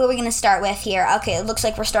 Who are we going to start with here? Okay, it looks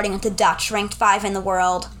like we're starting with the Dutch, ranked 5 in the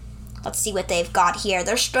world. Let's see what they've got here.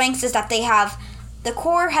 Their strengths is that they have... The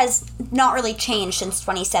core has not really changed since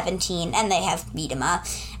 2017, and they have Miedema.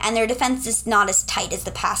 And their defense is not as tight as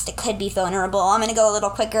the past. It could be vulnerable. I'm going to go a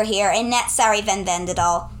little quicker here. In net, Sari van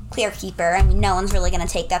Vendedal, clear keeper. I mean, no one's really going to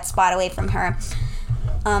take that spot away from her.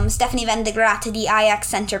 Stephanie Van de Graatte, the Ajax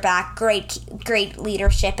center back, great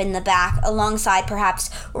leadership in the back, alongside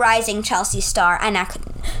perhaps rising Chelsea star Anak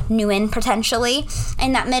Nguyen potentially.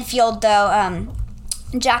 In that midfield, though,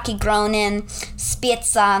 Jackie Groenen,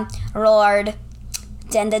 Spitza, Roord,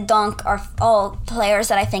 Dende Donk are all players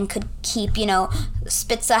that I think could keep,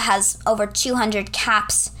 Spitza has over 200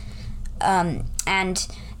 caps, and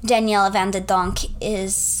Danielle Van de Donk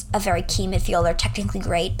is a very key midfielder, technically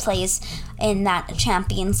great, plays in that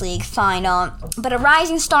Champions League final. But a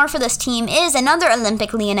rising star for this team is another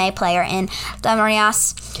Olympic Lyonnais player in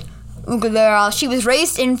Damaris Ugalera. She was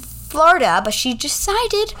raised in Florida, but she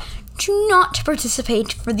decided to not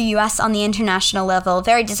participate for the U.S. on the international level.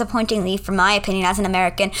 Very disappointingly, from my opinion, as an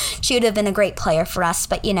American. She would have been a great player for us,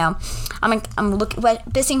 but I'm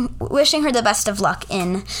wishing her the best of luck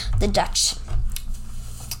in the Dutch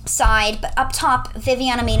side. But up top,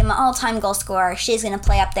 Viviana Miedema, all-time goal scorer. She's going to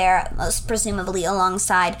play up there, most presumably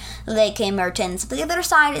alongside Leke Mertens. The other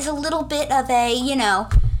side is a little bit of a,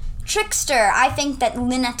 trickster. I think that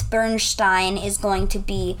Lynette Bernstein is going to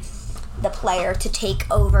be the player to take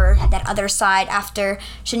over that other side after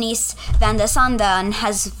Janice van de Sanden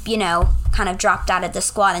has, kind of dropped out of the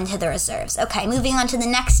squad into the reserves. Okay, moving on to the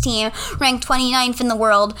next team, ranked 29th in the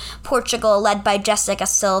world, Portugal, led by Jessica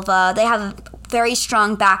Silva. They have a very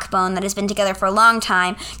strong backbone that has been together for a long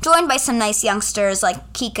time, joined by some nice youngsters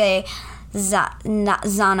like Kike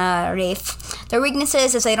Zanaref. Their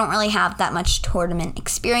weaknesses is they don't really have that much tournament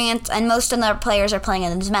experience, and most of their players are playing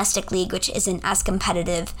in the domestic league, which isn't as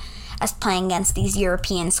competitive as playing against these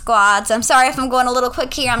European squads. I'm sorry if I'm going a little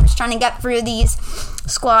quick here. I'm just trying to get through these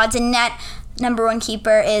squads. In net, number one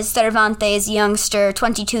keeper is Cervantes youngster,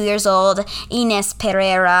 22 years old, Ines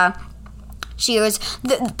Pereira.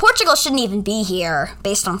 Portugal shouldn't even be here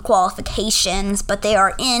based on qualifications, but they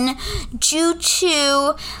are in due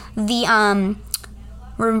to the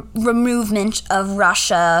removal of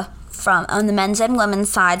Russia on the men's and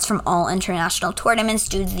women's sides from all international tournaments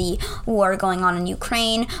due to the war going on in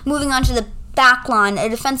Ukraine. Moving on to the back line, a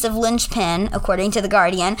defensive linchpin, according to The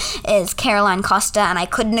Guardian, is Caroline Costa, and I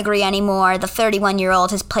couldn't agree anymore. The 31-year-old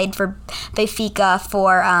has played for Benfica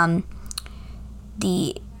for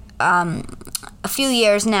a few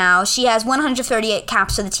years now. She has 138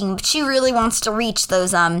 caps for the team, but she really wants to reach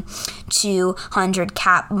those 200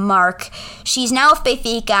 cap mark. She's now with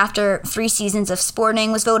Benfica after 3 seasons of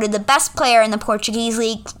Sporting, was voted the best player in the Portuguese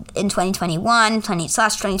league in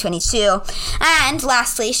 2021/2022. And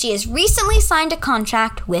lastly, she has recently signed a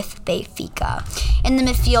contract with Benfica. In the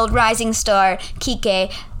midfield, rising star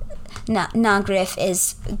Kike Nagrif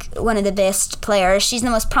is one of the best players. She's the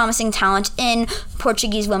most promising talent in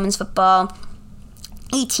Portuguese women's football.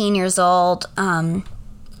 18 years old.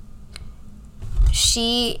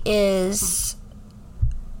 she is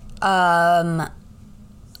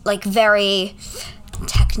very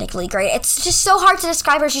technically great. It's just so hard to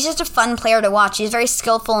describe her. She's just a fun player to watch. She's very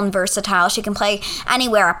skillful and versatile. She can play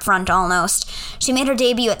anywhere up front almost. She made her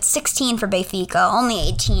debut at 16 for Benfica, only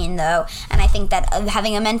 18 though, and I think that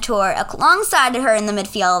having a mentor alongside her in the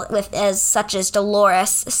midfield such as Dolores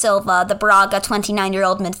Silva, the Braga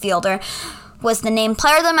 29-year-old midfielder, was the named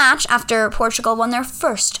player of the match after Portugal won their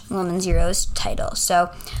first Women's Euros title. So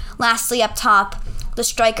lastly up top, the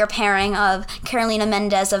striker pairing of Carolina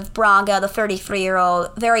Mendes of Braga, the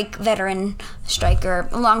 33-year-old, very veteran striker,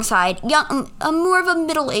 alongside more of a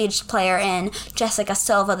middle-aged player in Jessica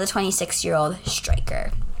Silva, the 26-year-old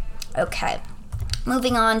striker. Okay,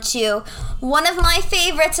 moving on to one of my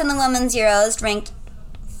favorites in the Women's Euros, ranked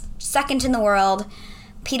second in the world,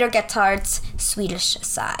 Peter Getard's Swedish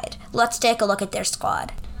side. Let's take a look at their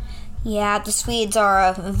squad. Yeah, the Swedes are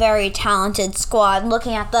a very talented squad.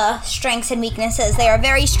 Looking at the strengths and weaknesses, they are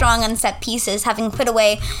very strong on set pieces, having put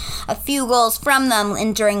away a few goals from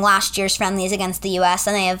them during last year's friendlies against the U.S.,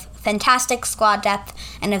 and they have fantastic squad depth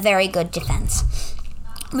and a very good defense.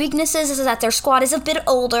 Weaknesses is that their squad is a bit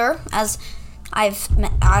older, as I'm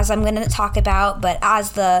going to talk about, but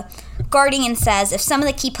as the Guardian says, if some of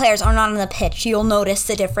the key players are not on the pitch, you'll notice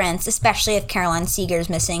the difference, especially if Caroline Seeger's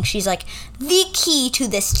missing. She's like the key to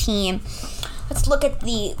this team. Let's look at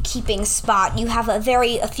the keeping spot. You have a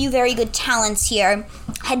few very good talents here.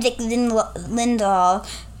 Hedvig Lindahl,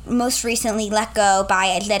 most recently let go by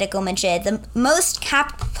Atletico Madrid, the most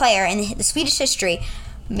capped player in the Swedish history,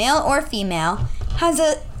 male or female, has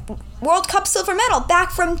a World Cup silver medal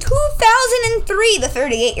back from 2003. The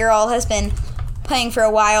 38-year-old has been playing for a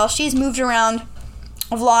while. She's moved around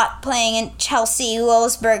a lot, playing in Chelsea,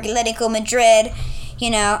 Wolfsburg, Atletico Madrid.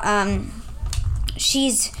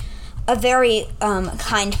 She's a very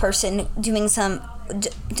kind person, doing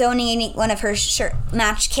donating one of her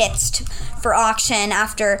match kits for auction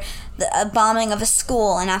after the bombing of a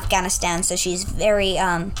school in Afghanistan. So she's very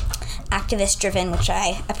activist-driven, which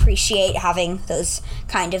I appreciate, having those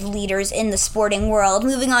kind of leaders in the sporting world.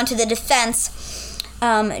 Moving on to the defense,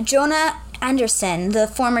 Jonah Anderson, the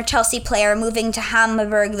former Chelsea player moving to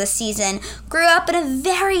Hamburg this season, grew up in a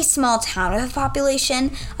very small town with a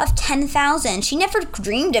population of 10,000. She never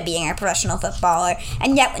dreamed of being a professional footballer,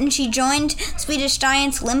 and yet when she joined Swedish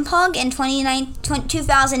Giants Limpog in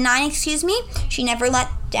 2009, she never let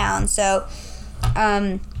down. So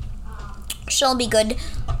she'll be good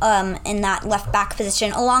in that left back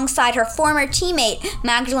position, alongside her former teammate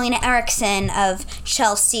Magdalena Eriksson of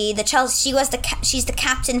Chelsea. She's the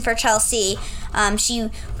captain for Chelsea. She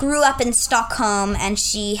grew up in Stockholm, and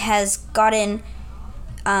she has gotten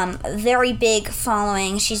a very big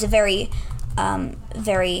following. She's a very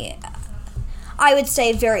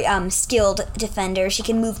skilled defender. She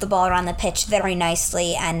can move the ball around the pitch very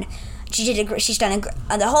nicely, and she's done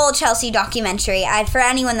the whole Chelsea documentary. For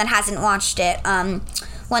anyone that hasn't watched it,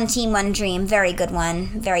 One Team, One Dream, very good one.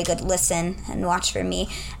 Very good listen and watch for me.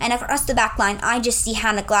 And across the back line, I just see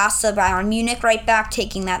Hannah Glass of Bayern Munich right back,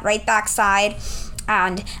 taking that right back side.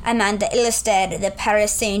 And Amanda Illested, the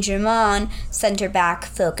Paris Saint-Germain center back,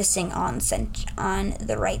 focusing on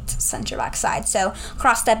the right center back side. So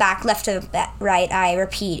across the back, left to right, I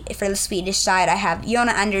repeat, for the Swedish side, I have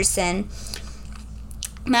Jonna Andersson,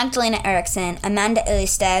 Magdalena Eriksson, Amanda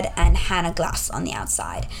Illested, and Hannah Glass on the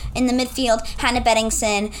outside. In the midfield, Hannah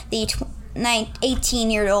Bettingson, the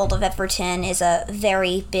 18-year-old of Everton, is a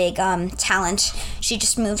very big talent. She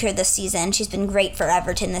just moved here this season. She's been great for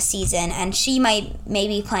Everton this season, and she might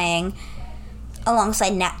maybe playing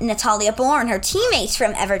alongside Natalia Born, her teammates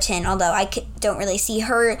from Everton, although I don't really see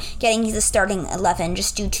her getting the starting 11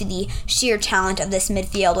 just due to the sheer talent of this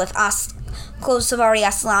midfield with Kosovari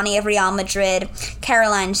Asllani of Real Madrid,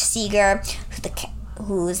 Caroline Seeger,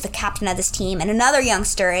 who is the captain of this team, and another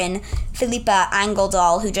youngster in Philippa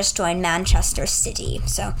Angeldal, who just joined Manchester City.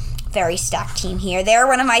 So, very stacked team here. They're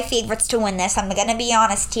one of my favorites to win this. I'm going to be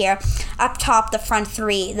honest here. Up top, the front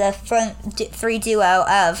three duo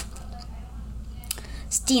of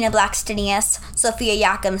Stina Blackstenius, Sofia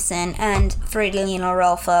Jakobsson, and Fridolina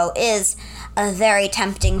Rolfo is a very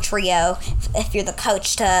tempting trio if you're the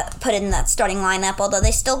coach to put in that starting lineup, although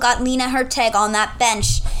they still got Lena Hurtig on that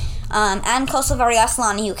bench, and Kosovari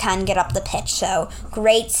Asllani, who can get up the pitch. So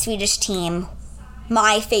great Swedish team,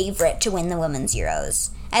 my favorite to win the Women's Euros,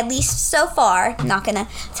 at least so far. I'm not gonna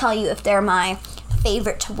tell you if they're my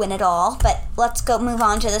favorite to win it all, but let's move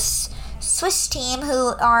on to this Swiss team,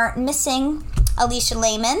 who are missing Alicia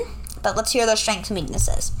Lehmann, but let's hear their strengths and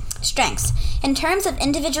weaknesses. Strengths. In terms of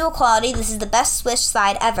individual quality, this is the best Swiss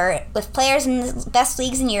side ever, with players in the best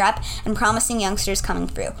leagues in Europe and promising youngsters coming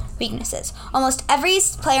through. Weaknesses. Almost every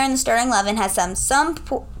player in the starting 11 has some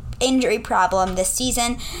injury problem this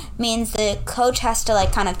season, means the coach has to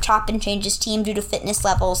kind of chop and change his team due to fitness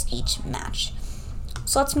levels each match.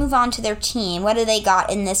 So let's move on to their team. What do they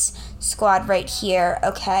got in this squad right here?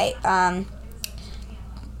 Okay,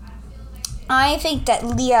 I think that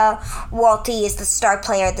Lia Walti is the star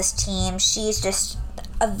player of this team. She's just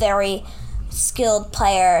a very skilled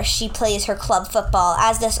player. She plays her club football,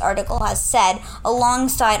 as this article has said,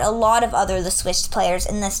 alongside a lot of the Swiss players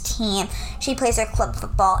in this team. She plays her club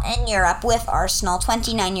football in Europe with Arsenal,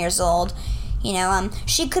 29 years old.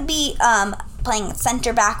 She could be playing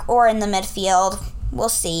center back or in the midfield. We'll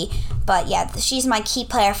see. But yeah, she's my key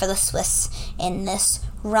player for the Swiss in this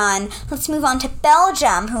run. Let's move on to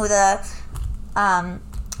Belgium, who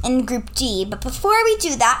in Group D. But before we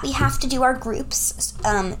do that, we have to do our Groups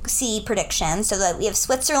C predictions. So that we have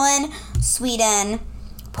Switzerland, Sweden,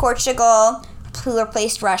 Portugal, who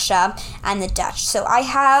replaced Russia, and the Dutch. So I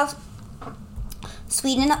have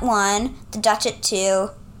Sweden at 1, the Dutch at 2,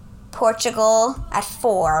 Portugal at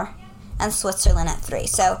 4, and Switzerland at 3.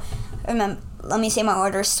 So remember, let me say my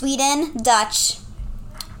order: Sweden, Dutch,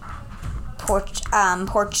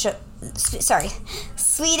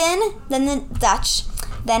 Sweden, then the Dutch.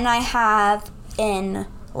 Then I have in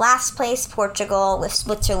last place Portugal, with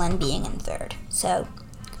Switzerland being in third. So,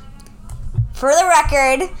 for the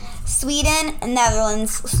record, Sweden,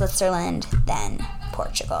 Netherlands, Switzerland, then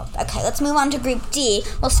Portugal. Okay, let's move on to Group D.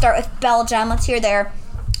 We'll start with Belgium. Let's hear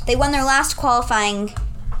they won their last qualifying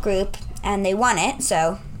group, and they won it.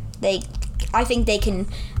 So, I think they can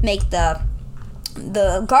make the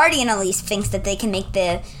Guardian at least thinks that they can make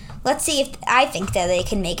the. Let's see if I think that they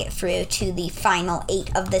can make it through to the final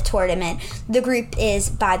 8 of the tournament. The group is,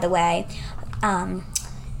 by the way,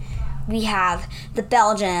 we have the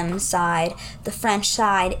Belgium side, the French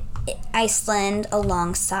side, Iceland,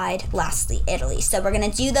 alongside, lastly, Italy. So we're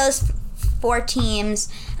going to do those 4 teams,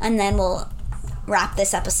 and then we'll wrap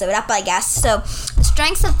this episode up, I guess. So the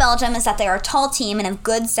strengths of Belgium is that they are a tall team and have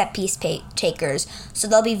good set-piece takers, so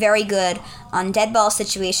they'll be very good on dead ball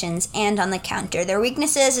situations and on the counter. Their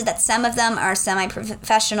weaknesses is that some of them are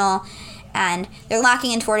semi-professional and they're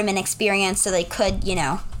lacking in tournament experience, so they could,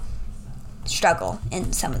 struggle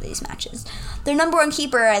in some of these matches. Their number 1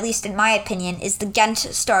 keeper, at least in my opinion, is the Ghent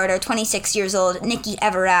starter, 26 years old, Nikki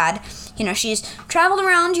Everard. She's traveled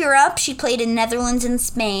around Europe. She played in Netherlands and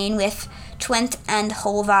Spain with Twente and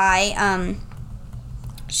Holvai.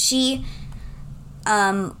 She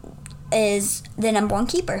is the number 1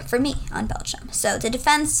 keeper for me on Belgium. So the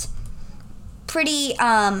defense, pretty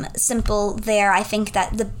simple there. I think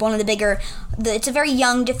that it's a very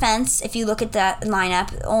young defense. If you look at the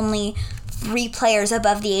lineup, only 3 players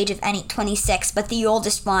above the age of 26, but the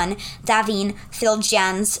oldest one, Davine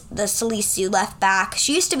Filljans, the Salisu left back.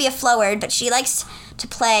 She used to be a forward, but she likes to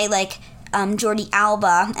play like Jordi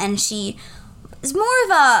Alba, and she is more of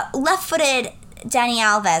a left-footed Dani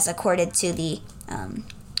Alves, according to the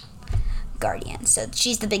Guardian. So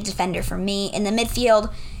she's the big defender for me. In the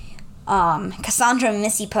midfield, Cassandra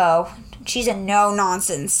Misipo, she's a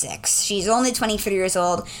no-nonsense 6. She's only 23 years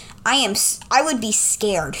old. I would be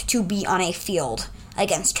scared to be on a field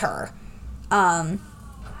against her.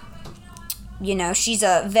 She's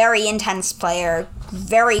a very intense player,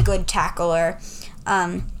 very good tackler.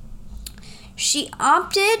 She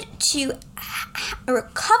opted to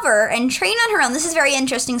recover and train on her own. This is a very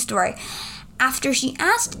interesting story. After she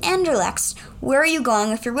asked Anderlecht, where are you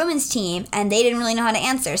going with your women's team? And they didn't really know how to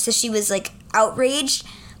answer. So she was outraged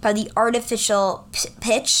by the artificial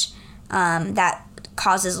pitch that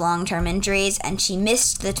causes long-term injuries. And she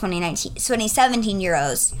missed the 2017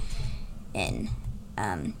 Euros in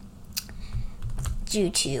due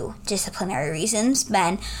to disciplinary reasons.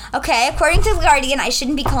 Okay, according to The Guardian, I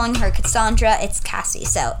shouldn't be calling her Cassandra, it's Cassie.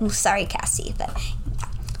 So, sorry, Cassie.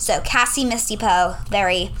 So, Cassie Misipo,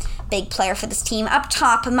 very big player for this team. Up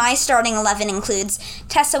top, my starting 11 includes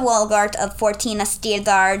Tessa Wolgaard of Fortuna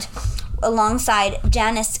Sittard, alongside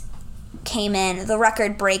Janice Kamen, the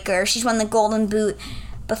record breaker. She's won the Golden Boot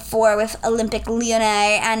before with Olympique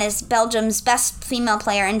Lyonnais and is Belgium's best female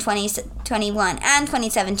player in 2021 and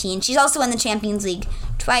 2017. She's also won the Champions League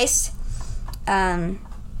twice. When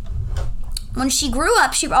she grew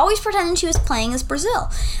up, she always pretended she was playing as Brazil,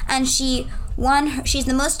 and she's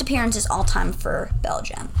the most appearances all time for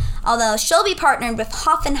Belgium. Although she'll be partnered with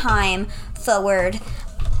Hoffenheim forward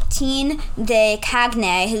Martine de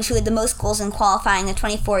Cagnes, who scored the most goals in qualifying, the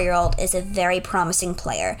 24-year-old, is a very promising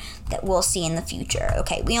player that we'll see in the future.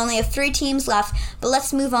 Okay, we only have 3 teams left, but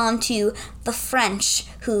let's move on to the French,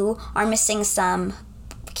 who are missing some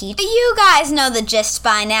key. You guys know the gist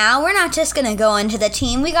by now. We're not just going to go into the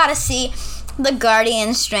team. We got to see the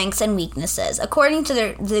Guardian's strengths and weaknesses. According to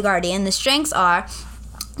the Guardian, the strengths are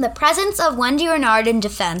the presence of Wendy Renard in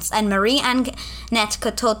defense and Marie-Antoinette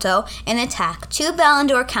Katoto in attack, 2 Ballon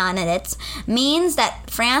d'Or candidates, means that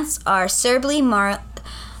France are superbly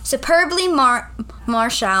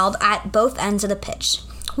marshaled at both ends of the pitch.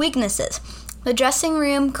 Weaknesses. The dressing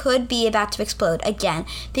room could be about to explode again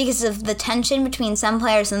because of the tension between some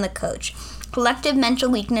players and the coach. Collective mental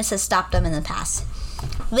weakness has stopped them in the past.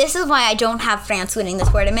 This is why I don't have France winning the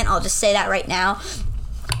tournament. I'll just say that right now.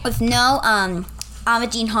 With no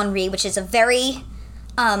Amandine Henry, which is a very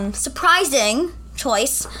surprising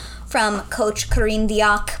choice from Coach Karine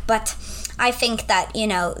Diacre, but I think that,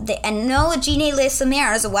 and no Gine Le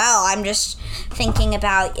Sommer as well. I'm just thinking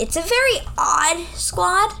about, it's a very odd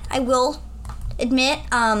squad, I will admit.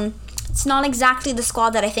 It's not exactly the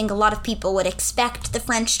squad that I think a lot of people would expect the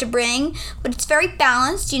French to bring, but it's very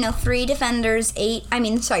balanced. 3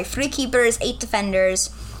 keepers, 8 defenders,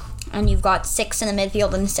 and you've got 6 in the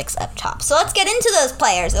midfield and 6 up top. So let's get into those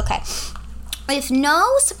players. Okay,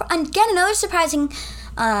 another surprising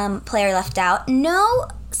player left out. No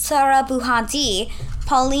Sarah Bouhaddi.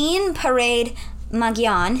 Pauline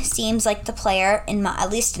Parade-Magian seems like the player, at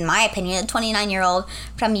least in my opinion, the 29-year-old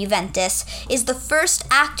from Juventus, is the first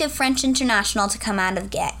active French international to come out of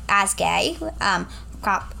as gay.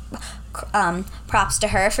 Props to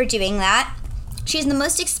her for doing that. She's the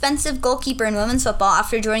most expensive goalkeeper in women's football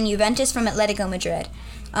after joining Juventus from Atletico Madrid.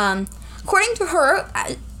 According to her,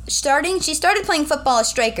 she started playing football as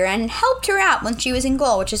striker and helped her out when she was in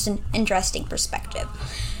goal, which is an interesting perspective.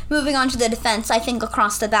 Moving on to the defense, I think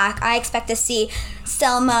across the back, I expect to see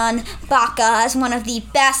Selman Baka as one of the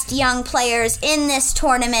best young players in this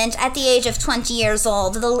tournament at the age of 20 years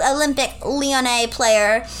old. The Olympic Lyonnais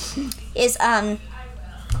player is,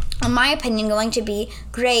 in my opinion, going to be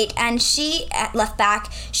great. And she, at left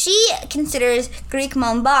back, she considers Greek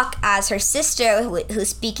Mombach as her sister, who,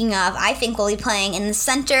 speaking of, I think will be playing in the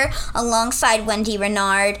center alongside Wendy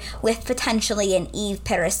Renard with potentially an Yves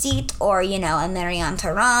Peresit or, a Marianne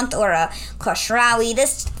Tarrant or a Koshraoui.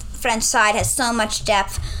 This French side has so much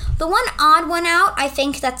depth. The one odd one out, I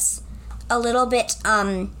think that's a little bit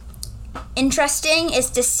interesting,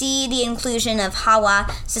 is to see the inclusion of Hawa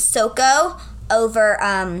Sissoko over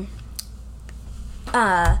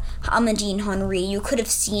Amandine Henry. You could have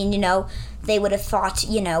seen, they would have thought,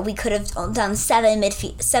 we could have done 7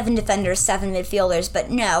 defenders, 7 midfielders, but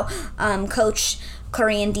no. Coach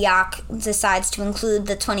Karine Diacre decides to include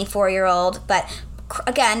the 24-year-old, but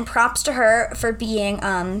again, props to her for being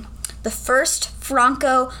the first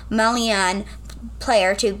Franco-Malian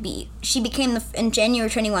player she became, in January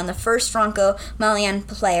 21, the first Franco-Malian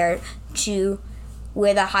player to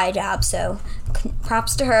with a hijab. So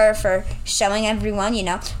props to her for showing everyone,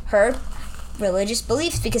 her religious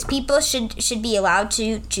beliefs, because people should be allowed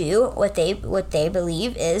to do what they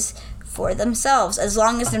believe is for themselves, as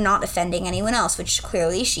long as they're not offending anyone else, which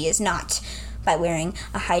clearly she is not by wearing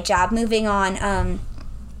a hijab. Moving on,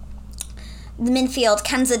 the midfield,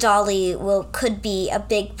 Kenza Dali could be a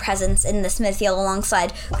big presence in this midfield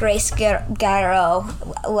alongside Grace Garreau.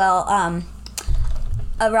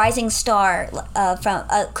 A rising star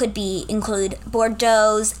could include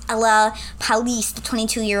Bordeaux's Ella Palis, the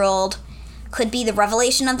 22-year-old, could be the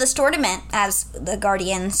revelation of this tournament, as the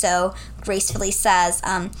Guardian so gracefully says.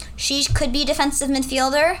 She could be a defensive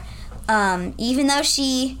midfielder, even though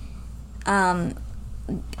she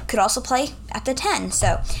could also play at the 10.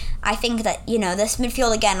 So I think that, this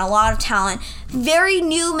midfield, again, a lot of talent. Very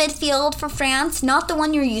new midfield for France, not the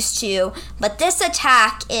one you're used to. But this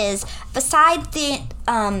attack is, besides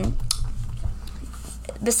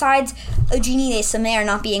Eugenie de Sommer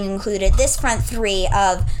not being included, this front three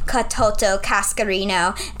of Katoto,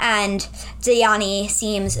 Cascarino, and Diani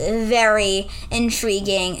seems very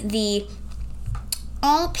intriguing. The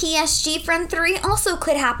all PSG front three also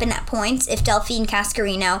could happen at points if Delphine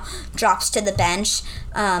Cascarino drops to the bench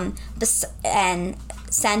and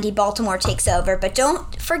Sandy Baltimore takes over. But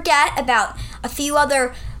don't forget about a few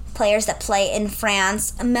other players that play in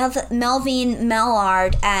France. Melvin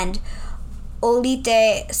Mellard and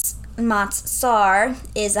Olite Mats-Sarr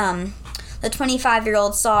is the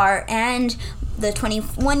 25-year-old Sarr and the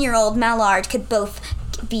 21-year-old Mellard could both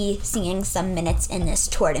be seeing some minutes in this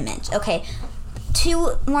tournament. Okay,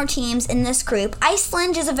 2 more teams in this group.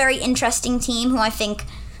 Iceland is a very interesting team who I think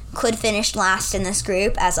could finish last in this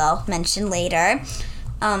group, as I'll mention later.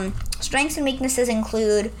 Strengths and weaknesses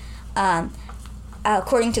include,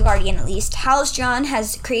 according to Guardian at least, Hallström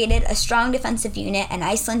has created a strong defensive unit, and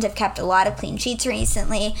Iceland have kept a lot of clean sheets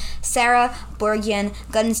recently. Sarah Borgen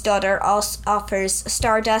Gunsdottir also offers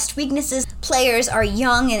stardust. Weaknesses: players are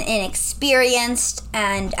young and inexperienced,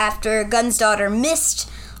 and after Gunsdottir missed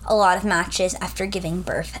a lot of matches after giving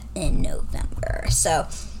birth in November. So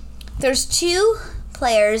there's two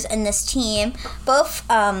players in this team, both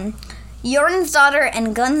Jørgensdottir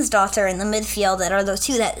and Gunsdottir in the midfield, that are the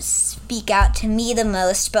two that speak out to me the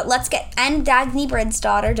most. But and Dagny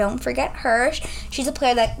Brinsdottir, don't forget her. She's a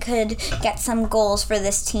player that could get some goals for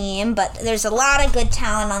this team, but there's a lot of good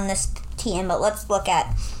talent on this team. But let's look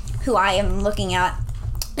at who I am looking at.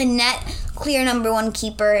 In net, clear number one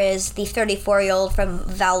keeper is the 34-year-old from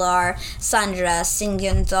Valar, Sandra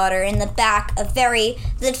Sigmundsdottir. In the back, the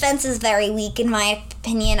defense is very weak in my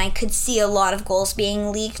opinion. I could see a lot of goals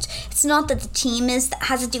being leaked. It's not that the team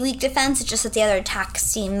has a weak defense, it's just that the other attacks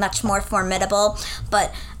seem much more formidable.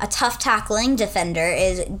 But a tough tackling defender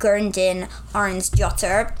is Gurndin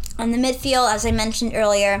Arnsdottir. On the midfield, as I mentioned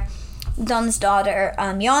earlier, Jonsdottir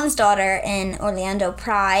in Orlando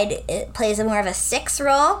Pride, it plays more of a 6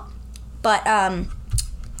 role, but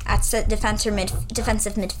that's the defensive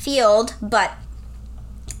midfield. But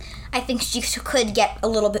I think she could get a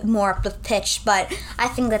little bit more up the pitch, but I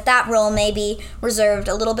think that role may be reserved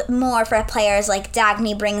a little bit more for players like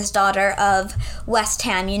Dagny Brinsdottir of West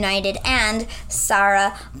Ham United and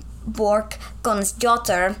Sarah Bork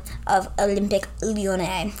Gunsdottir of Olympique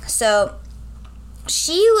Lyonnais. So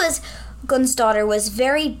Gunsdottir was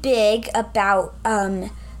very big about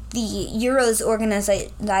the Euros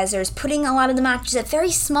organizers putting a lot of the matches at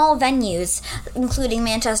very small venues, including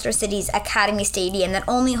Manchester City's Academy Stadium that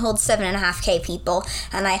only holds 7.5K people.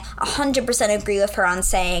 And I 100% agree with her on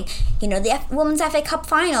saying, the Women's FA Cup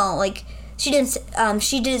final, like, she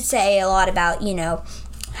did say a lot about,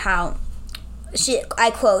 how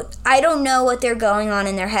I quote, "I don't know what they're going on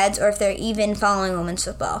in their heads or if they're even following women's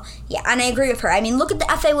football." Yeah, and I agree with her. I mean, look at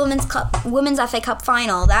the Women's FA Cup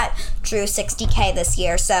final. That drew 60K this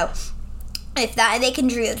year. So if they can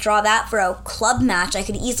draw that for a club match, I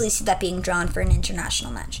could easily see that being drawn for an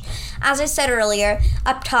international match. As I said earlier,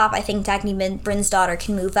 up top, I think Dagny Brinsdottir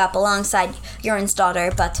can move up alongside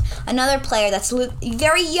Jørgensdottir, but another player that's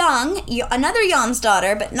very young, another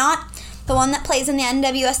Jørgensdottir, but not the one that plays in the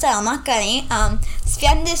NWSL, not Gunny.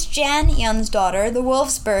 Svendis Jan Jørgensdottir, the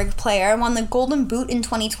Wolfsburg player, won the Golden Boot in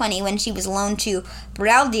 2020 when she was loaned to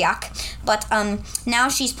Breldiak. But now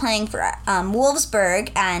she's playing for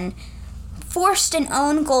Wolfsburg and forced an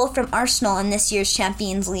own goal from Arsenal in this year's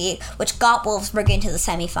Champions League, which got Wolfsburg into the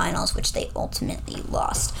semifinals, which they ultimately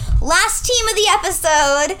lost. Last team of the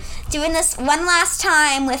episode, doing this one last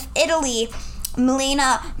time with Italy.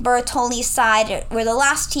 Milena Bertoli's side were the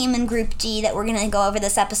last team in Group D that we're going to go over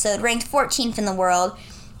this episode, ranked 14th in the world.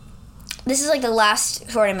 This is like the last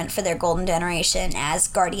tournament for their golden generation, as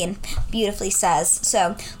Guardian beautifully says.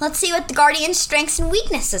 So let's see what the Guardian's strengths and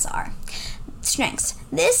weaknesses are. Strengths.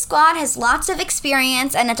 This squad has lots of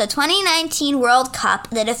experience, and at the 2019 World Cup,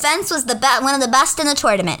 the defense was one of the best in the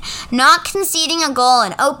tournament, not conceding a goal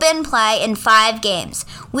in open play in 5 games.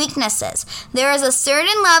 Weaknesses. There is a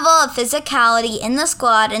certain level of physicality in the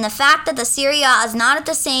squad, and the fact that the Serie A is not at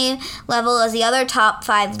the same level as the other top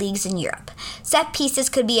 5 leagues in Europe. Set pieces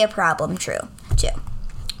could be a problem, too.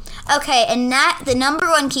 Okay, and the number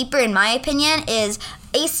one keeper, in my opinion, is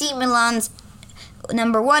AC Milan's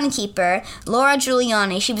number one keeper, Laura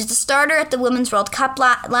Giuliani. She was the starter at the Women's World Cup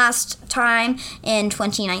last time in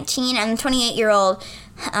 2019, and the 28-year-old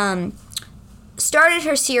started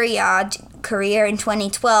her Serie A career in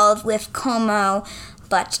 2012 with Como,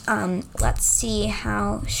 but let's see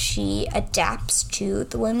how she adapts to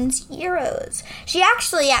the Women's Euros. She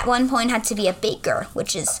actually at one point had to be a baker,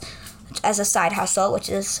 which is as a side hustle, which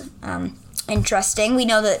is interesting. We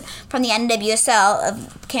know that from the NWSL,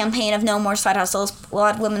 a campaign of no more side hustles, a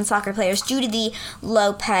lot of women's soccer players, due to the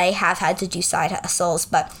low pay, have had to do side hustles.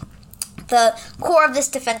 But the core of this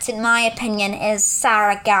defense, in my opinion, is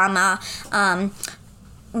Sara Gama,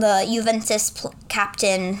 the Juventus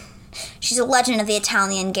captain. She's a legend of the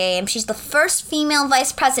Italian game. She's the first female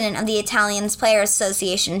vice president of the Italian Players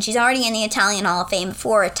Association. She's already in the Italian Hall of Fame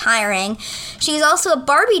before retiring. She's also a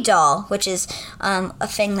Barbie doll, which is a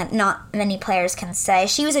thing that not many players can say.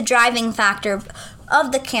 She was a driving factor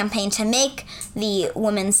of the campaign to make the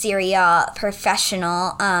Women's Serie A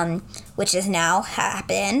professional, which has now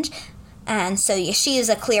happened. And so she is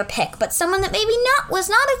a clear pick. But someone that maybe was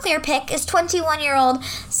not a clear pick is 21-year-old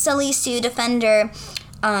Salisu defender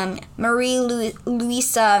Luisa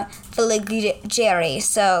Filigeri.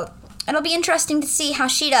 So it'll be interesting to see how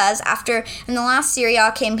she does after, in the last Serie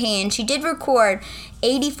A campaign, she did record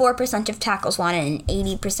 84% of tackles won and an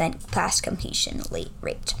 80% pass completion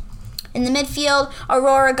rate. In the midfield,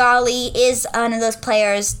 Aurora Gali is one of those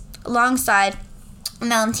players alongside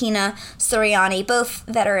Valentina Soriani, both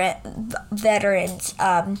veterans.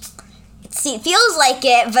 It feels like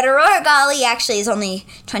it, but Aurora Gali actually is only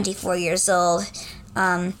 24 years old.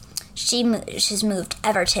 She's moved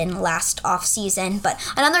Everton last off-season, but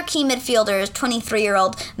another key midfielder is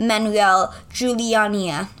 23-year-old Manuel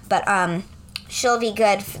Giuliania. But she'll be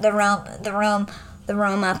good. The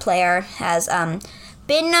Roma player has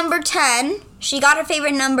been number 10. She got her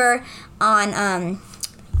favorite number on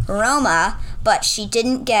Roma, but she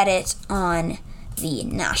didn't get it on the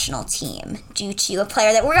national team due to a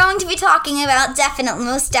player that we're going to be talking about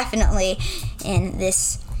most definitely in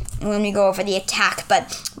this when we go over the attack.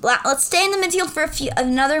 But let's stay in the midfield for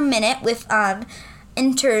another minute with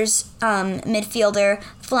Inter's midfielder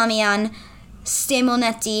Flamian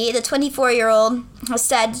Simonetti. The 24-year-old has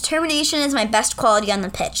said, "Determination is my best quality on the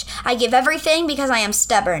pitch. I give everything because I am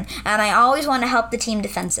stubborn, and I always want to help the team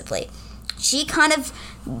defensively." She kind of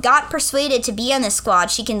got persuaded to be on this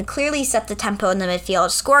squad. She can clearly set the tempo in the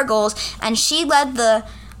midfield, score goals, and she led the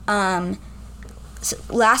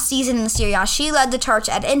last season in the Serie A. She led the charge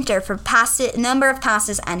at Inter for number of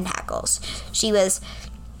passes and tackles. She was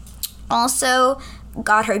also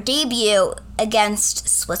got her debut against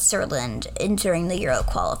Switzerland during the Euro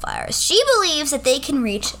qualifiers. She believes that they can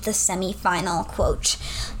reach the semi-final, quote.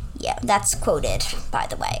 Yeah, that's quoted, by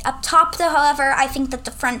the way. Up top, though, however, I think that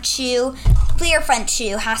the clear front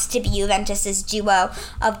two, has to be Juventus' duo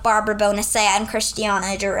of Barbara Bonassé and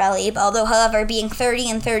Cristiana Girelli. Although, however, being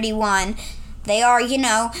 30 and 31, they are,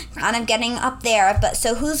 kind of getting up there. But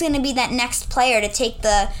so who's going to be that next player to take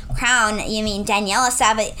the crown? You mean Daniela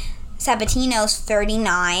Sabatino's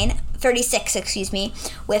 36,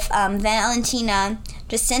 with Valentina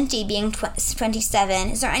Giacinti being 27.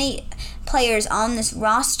 Is there any players on this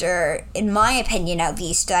roster, in my opinion at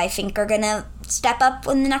least, that I think are going to step up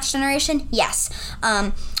in the next generation? Yes.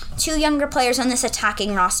 Two younger players on this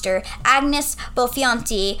attacking roster. Agnes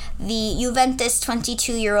Bolfianti, the Juventus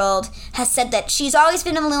 22-year-old, has said that she's always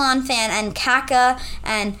been a Milan fan, and Kaka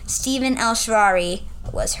and Steven El Shaarawy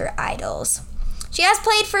was her idols. She has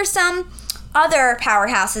played for some other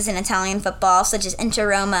powerhouses in Italian football, such as Inter,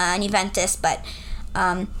 Roma, and Juventus, but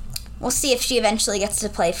we'll see if she eventually gets to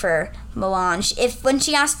play for Milan. When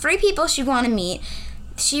she asked 3 people she'd want to meet,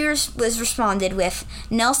 she was responded with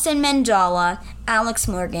Nelson Mandela, Alex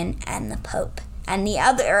Morgan, and the Pope. And the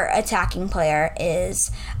other attacking player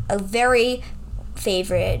is a very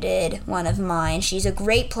favorited one of mine. She's a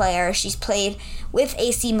great player. She's played with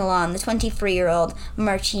AC Milan. The 23-year-old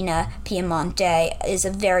Martina Piemonte is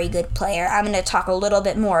a very good player. I'm going to talk a little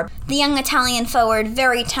bit more. The young Italian forward,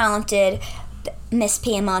 very talented, Miss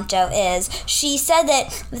Piemonte is. She said that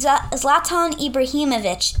Zlatan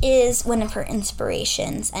Ibrahimovic is one of her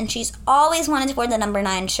inspirations, and she's always wanted to wear the number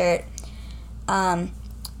 9 shirt.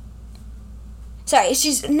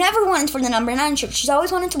 She's never wanted to wear the number 9 shirt. She's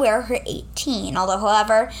always wanted to wear her 18. Although,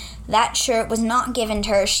 however, that shirt was not given to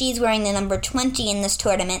her. She's wearing the number 20 in this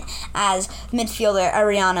tournament, as midfielder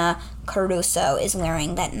Ariana Caruso is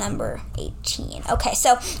wearing that number 18. Okay,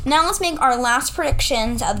 so now let's make our last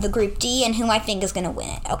predictions of the Group D and who I think is going to win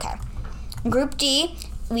it. Okay. Group D,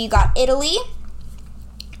 we got Italy,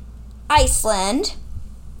 Iceland,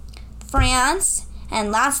 France,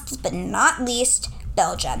 and last but not least,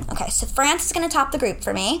 Belgium. Okay, so France is going to top the group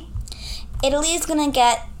for me. Italy is going to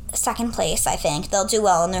get second place, I think. They'll do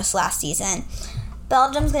well in this last season.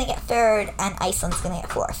 Belgium's going to get third, and Iceland's going to get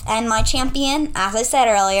fourth. And my champion, as I said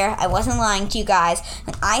earlier, I wasn't lying to you guys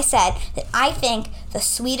when I said that I think the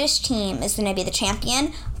Swedish team is going to be the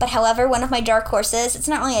champion. But however, one of my dark horses, it's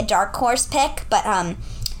not really a dark horse pick, but I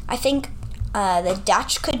think the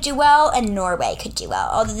Dutch could do well and Norway could do well.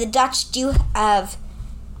 Although the Dutch do have,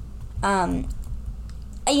 they weren't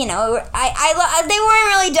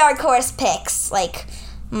really dark horse picks like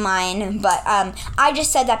mine, but I just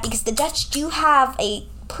said that because the Dutch do have a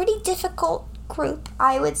pretty difficult group,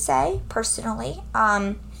 I would say, personally.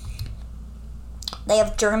 They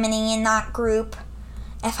have Germany in that group,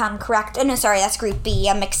 if I'm correct. Oh, no, sorry, that's Group B.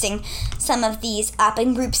 I'm mixing some of these up.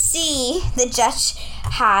 In Group C, the Dutch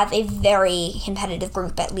have a very competitive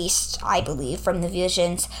group, at least, I believe, from the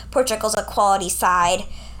visions. Portugal's a quality side.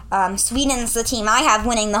 Sweden's the team I have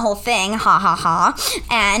winning the whole thing, ha ha ha.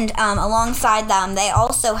 And alongside them, they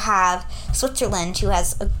also have Switzerland, who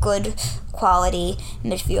has a good quality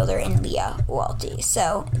midfielder in Leah Walti.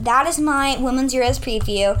 So that is my Women's Euros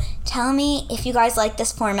preview. Tell me if you guys like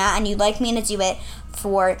this format and you'd like me to do it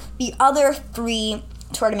for the other 3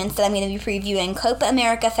 tournaments that I'm going to be previewing. Copa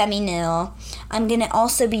America Feminil. I'm going to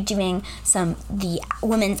also be doing the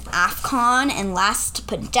women's AFCON, and last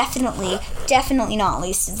but definitely not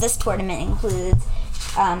least, this tournament includes,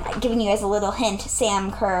 giving you guys a little hint,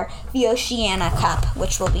 Sam Kerr, the Oceania Cup,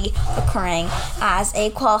 which will be occurring as a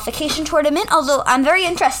qualification tournament, although I'm very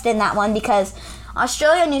interested in that one because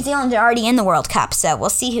Australia and New Zealand are already in the World Cup, so we'll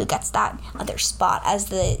see who gets that other spot, as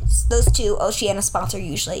those 2 Oceania spots are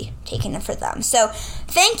usually taken for them. So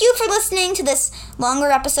thank you for listening to this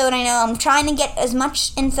longer episode. I know I'm trying to get as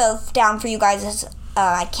much info down for you guys as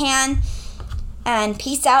I can. And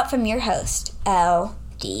peace out from your host,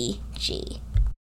 LDG.